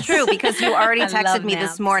 that's true, because you already texted me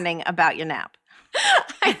this morning about your nap.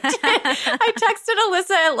 I did. I texted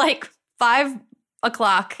Alyssa at like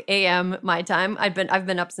 5:00 a.m. my time. I've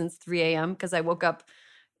been up since 3 a.m. because I woke up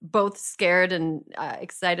both scared and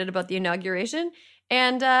excited about the inauguration.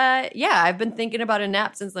 And I've been thinking about a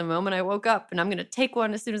nap since the moment I woke up, and I'm going to take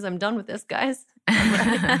one as soon as I'm done with this, guys.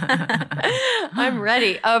 I'm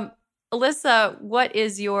ready. Alyssa, what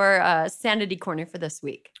is your sanity corner for this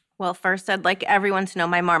week? Well, first, I'd like everyone to know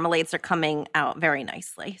my marmalades are coming out very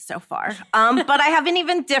nicely so far. But I have an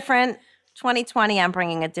even different 2020. I'm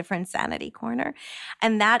bringing a different sanity corner,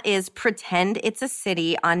 and that is Pretend It's a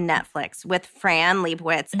City on Netflix with Fran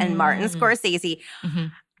Lebowitz and Martin Scorsese. Mm-hmm.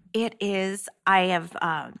 It is.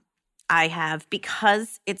 I have,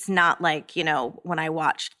 because it's not like, you know, when I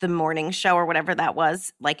watched the morning show or whatever that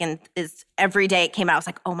was, like every day it came out, I was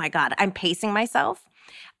like, oh my God, I'm pacing myself.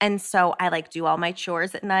 And so I like do all my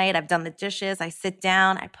chores at night. I've done the dishes. I sit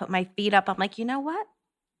down. I put my feet up. I'm like, you know what?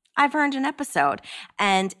 I've earned an episode.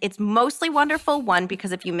 And it's mostly wonderful. One,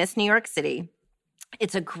 because if you miss New York City,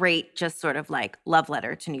 it's a great just sort of like love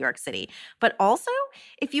letter to New York City. But also,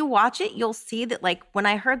 if you watch it, you'll see that like when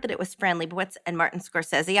I heard that it was Fran Lebowitz and Martin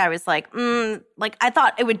Scorsese, I was like, I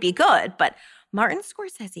thought it would be good. But Martin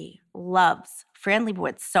Scorsese loves Fran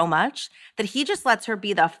Lebowitz so much that he just lets her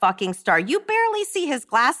be the fucking star. You barely see his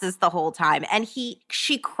glasses the whole time. And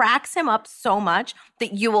she cracks him up so much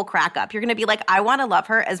that you will crack up. You're going to be like, I want to love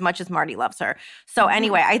her as much as Marty loves her. So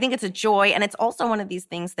anyway, I think it's a joy. And it's also one of these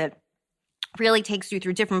things that really takes you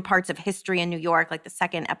through different parts of history in New York. Like the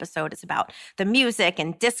second episode is about the music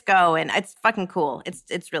and disco, and it's fucking cool.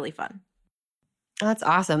 It's really fun. That's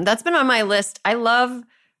awesome. That's been on my list. I love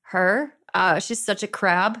her. She's such a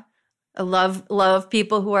crab. I love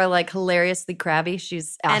people who are like hilariously crabby.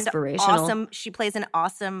 She's aspirational. And awesome. She plays an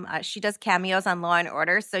awesome. She does cameos on Law and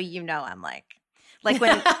Order, so you know I'm like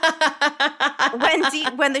when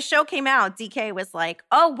when the show came out, DK was like,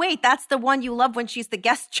 "Oh wait, that's the one you love when she's the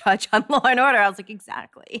guest judge on Law and Order." I was like,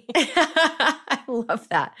 "Exactly." I love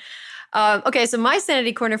that. Okay, so my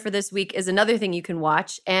sanity corner for this week is another thing you can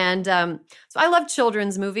watch, and so I love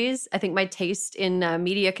children's movies. I think my taste in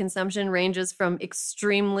media consumption ranges from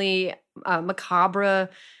extremely macabre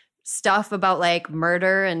stuff about like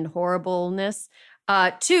murder and horribleness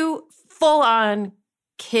to full-on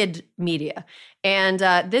kid media. And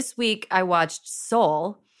this week I watched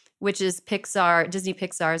Soul, which is Disney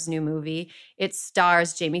Pixar's new movie. It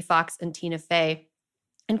stars Jamie Foxx and Tina Fey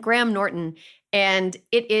and Graham Norton. And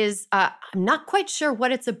it is, I'm not quite sure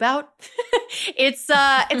what it's about. It's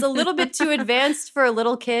a little bit too advanced for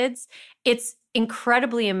little kids. It's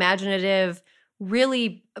incredibly imaginative,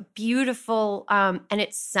 really beautiful, and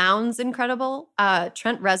it sounds incredible.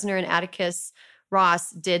 Trent Reznor and Atticus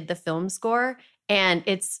Ross did the film score, and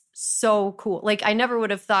it's so cool. Like, I never would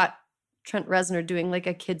have thought Trent Reznor doing like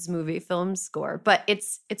a kids movie film score, but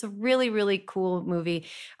it's a really, really cool movie.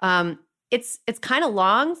 It's kind of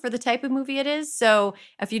long for the type of movie it is. So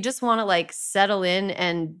if you just want to like settle in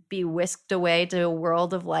and be whisked away to a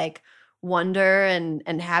world of like wonder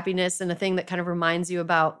and happiness and a thing that kind of reminds you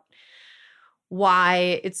about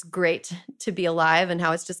why it's great to be alive and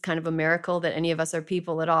how it's just kind of a miracle that any of us are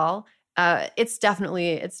people at all, It's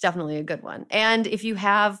definitely a good one. And if you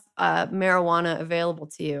have marijuana available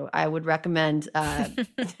to you, I would recommend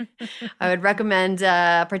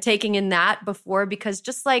partaking in that before, because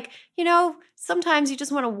just like, sometimes you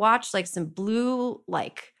just want to watch like some blue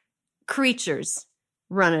like creatures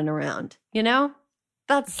running around,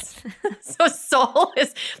 That's so Soul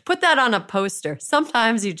is, put that on a poster.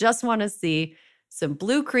 Sometimes you just want to see some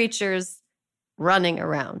blue creatures running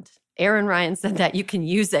around. Erin Ryan said that you can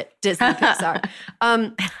use it. Disney Pixar.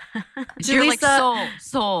 You're like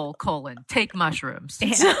soul, take mushrooms.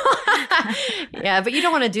 Yeah, but you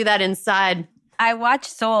don't want to do that inside. I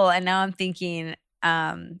watched Soul and now I'm thinking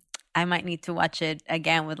I might need to watch it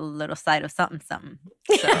again with a little side of something. So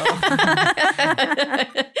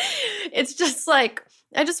it's just like,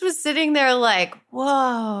 I just was sitting there like,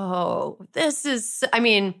 whoa, that's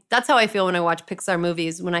how I feel when I watch Pixar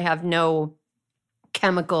movies, when I have no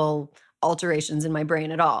chemical alterations in my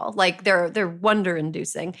brain at all. Like they're wonder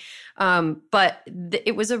inducing. But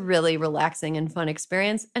it was a really relaxing and fun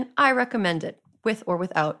experience. And I recommend it with or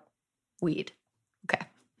without weed. Okay.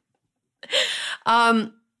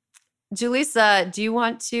 Julissa, do you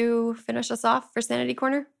want to finish us off for Sanity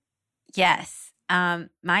Corner? Yes.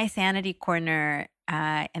 My Sanity Corner,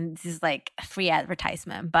 and this is like a free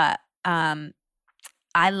advertisement, but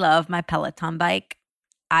I love my Peloton bike.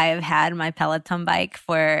 I've had my Peloton bike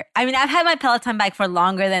I've had my Peloton bike for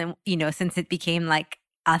longer than, since it became like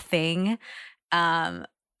a thing.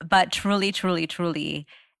 But truly, truly, truly,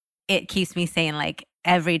 it keeps me sane like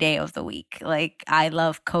every day of the week. Like I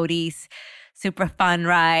love Cody's super fun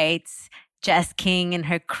rides, Jess King and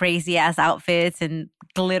her crazy ass outfits and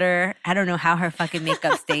glitter. I don't know how her fucking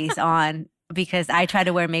makeup stays on, because I tried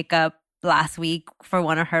to wear makeup last week for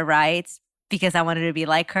one of her rides because I wanted to be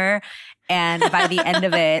like her. And by the end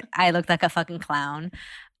of it, I looked like a fucking clown.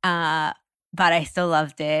 But I still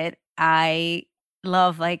loved it. I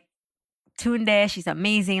love like Tunde. She's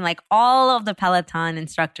amazing. Like all of the Peloton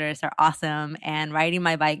instructors are awesome. And riding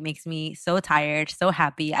my bike makes me so tired, so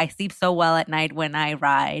happy. I sleep so well at night when I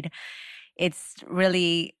ride. It's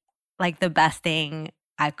really like the best thing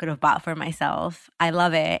I could have bought for myself. I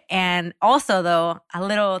love it. And also though, a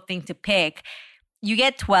little thing to pick, you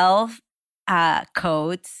get 12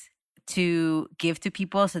 codes to give to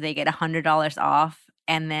people, so they get $100 off,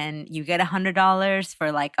 and then you get $100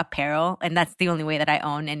 for like apparel, and that's the only way that I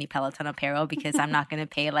own any Peloton apparel, because I'm not going to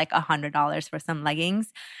pay like $100 for some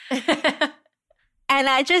leggings. And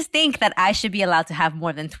I just think that I should be allowed to have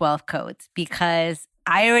more than 12 codes, because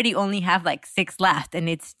I already only have like 6 left, and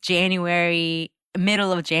it's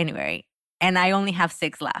middle of January. And I only have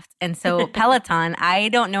 6 left. And so Peloton, I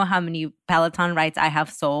don't know how many Peloton rides I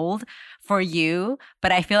have sold for you,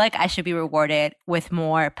 but I feel like I should be rewarded with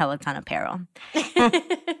more Peloton apparel.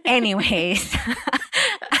 Anyways,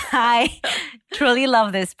 I truly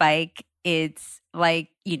love this bike. It's like,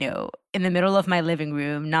 in the middle of my living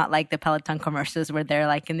room, not like the Peloton commercials where they're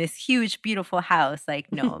like in this huge, beautiful house.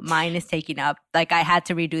 Like, no, mine is taking up. Like I had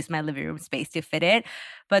to reduce my living room space to fit it,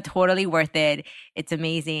 but totally worth it. It's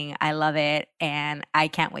amazing. I love it. And I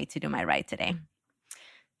can't wait to do my ride today. Do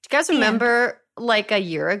you guys remember like a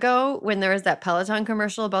year ago when there was that Peloton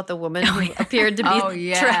commercial about the woman who appeared to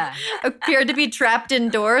be appeared to be trapped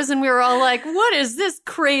indoors, and we were all like, "What is this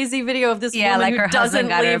crazy video of this woman like who her doesn't husband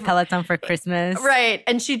got her leave a Peloton for Christmas?" Right,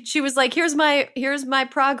 and she was like, "Here's my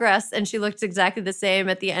progress," and she looked exactly the same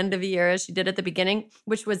at the end of a year as she did at the beginning,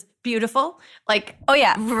 which was beautiful. Like, oh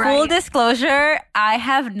yeah, full disclosure, I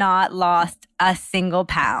have not lost a single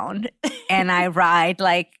pound, and I ride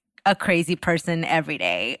like a crazy person every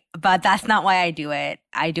day, but that's not why I do it.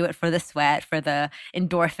 I do it for the sweat, for the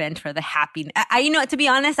endorphin, for the happiness. To be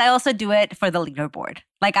honest, I also do it for the leaderboard.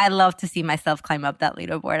 Like I love to see myself climb up that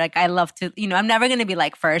leaderboard. Like I love to, I'm never going to be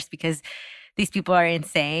like first because these people are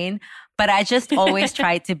insane, but I just always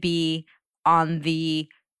try to be on the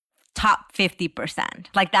top 50%.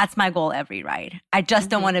 Like that's my goal every ride. I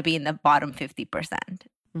just don't want to be in the bottom 50%.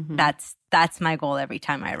 Mm-hmm. That's my goal every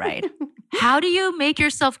time I ride. How do you make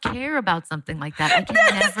yourself care about something like that? I can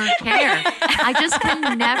never care. I just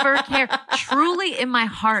can never care. Truly in my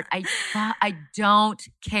heart, I don't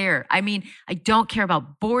care. I mean, I don't care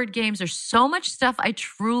about board games. There's so much stuff I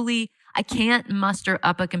can't muster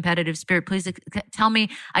up a competitive spirit. Please tell me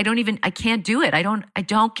I can't do it. I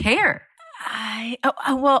don't care.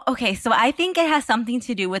 Well, okay. So I think it has something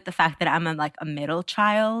to do with the fact that I'm a middle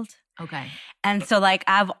child. Okay. And so like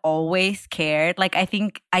I've always cared. Like I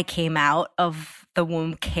think I came out of the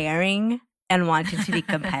womb caring and wanting to be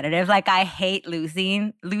competitive. Like I hate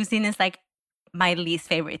losing. Losing is like my least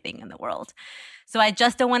favorite thing in the world. So I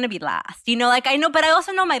just don't want to be last. Like I know, but I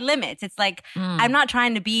also know my limits. It's like, I'm not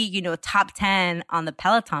trying to be, top 10 on the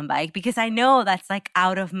Peloton bike because I know that's like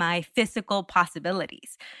out of my physical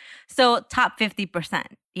possibilities. So top 50%,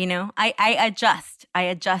 I adjust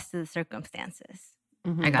to the circumstances.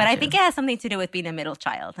 Mm-hmm. But I think it has something to do with being a middle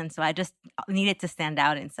child. And so I just needed to stand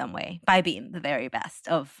out in some way by being the very best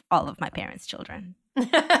of all of my parents' children.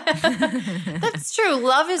 That's true.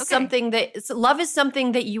 Love is something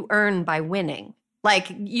that you earn by winning.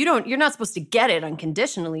 Like you're not supposed to get it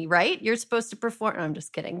unconditionally, right? You're supposed to perform. No, I'm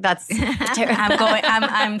just kidding. That's terrible.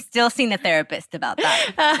 I'm still seeing a therapist about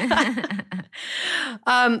that.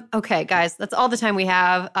 Okay, guys, that's all the time we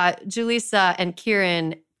have. Julissa and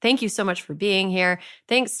Kiran, thank you so much for being here.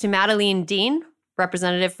 Thanks to Madeleine Dean,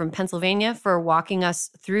 representative from Pennsylvania, for walking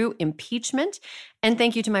us through impeachment. And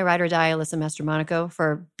thank you to my ride or die, Alyssa Mastromonaco,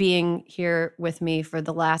 for being here with me for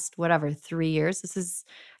the last, 3 years.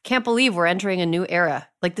 Can't believe we're entering a new era.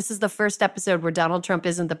 Like, this is the first episode where Donald Trump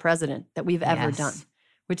isn't the president that we've ever done,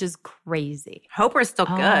 which is crazy. Hope we're still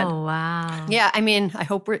good. Oh, wow. Yeah, I mean, I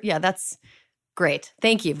hope that's great.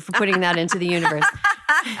 Thank you for putting that into the universe.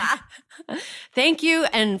 Thank you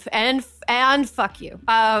and fuck you.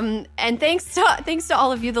 And thanks to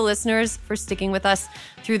all of you, the listeners, for sticking with us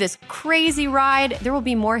through this crazy ride. There will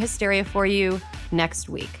be more hysteria for you next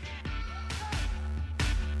week.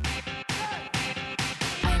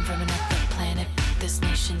 I am from another planet. This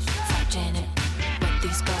nation, fuck Janet. What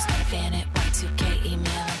these girls gotta fan it. Y2K email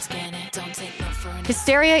and scan it. Don't take no for an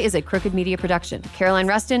Hysteria is a Crooked Media production. Caroline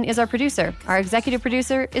Rustin is our producer. Our executive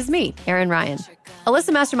producer is me, Erin Ryan.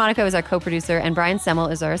 Alyssa Mastromonaco is our co-producer, and Brian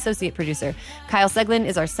Semmel is our associate producer. Kyle Seglin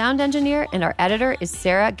is our sound engineer, and our editor is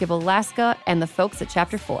Sarah Gibalaska and the folks at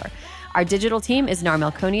Chapter 4. Our digital team is Nar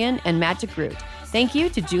Melkonian and Matt DeGroot. Thank you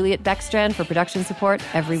to Juliet Beckstrand for production support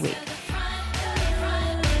every week.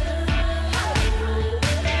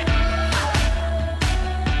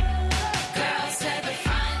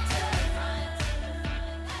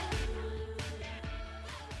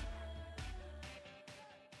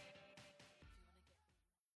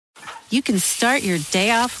 You can start your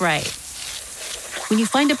day off right when you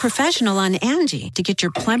find a professional on Angie to get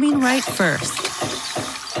your plumbing right first.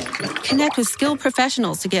 Connect with skilled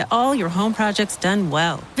professionals to get all your home projects done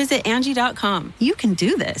well. Visit Angie.com. You can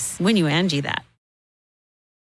do this when you Angie that.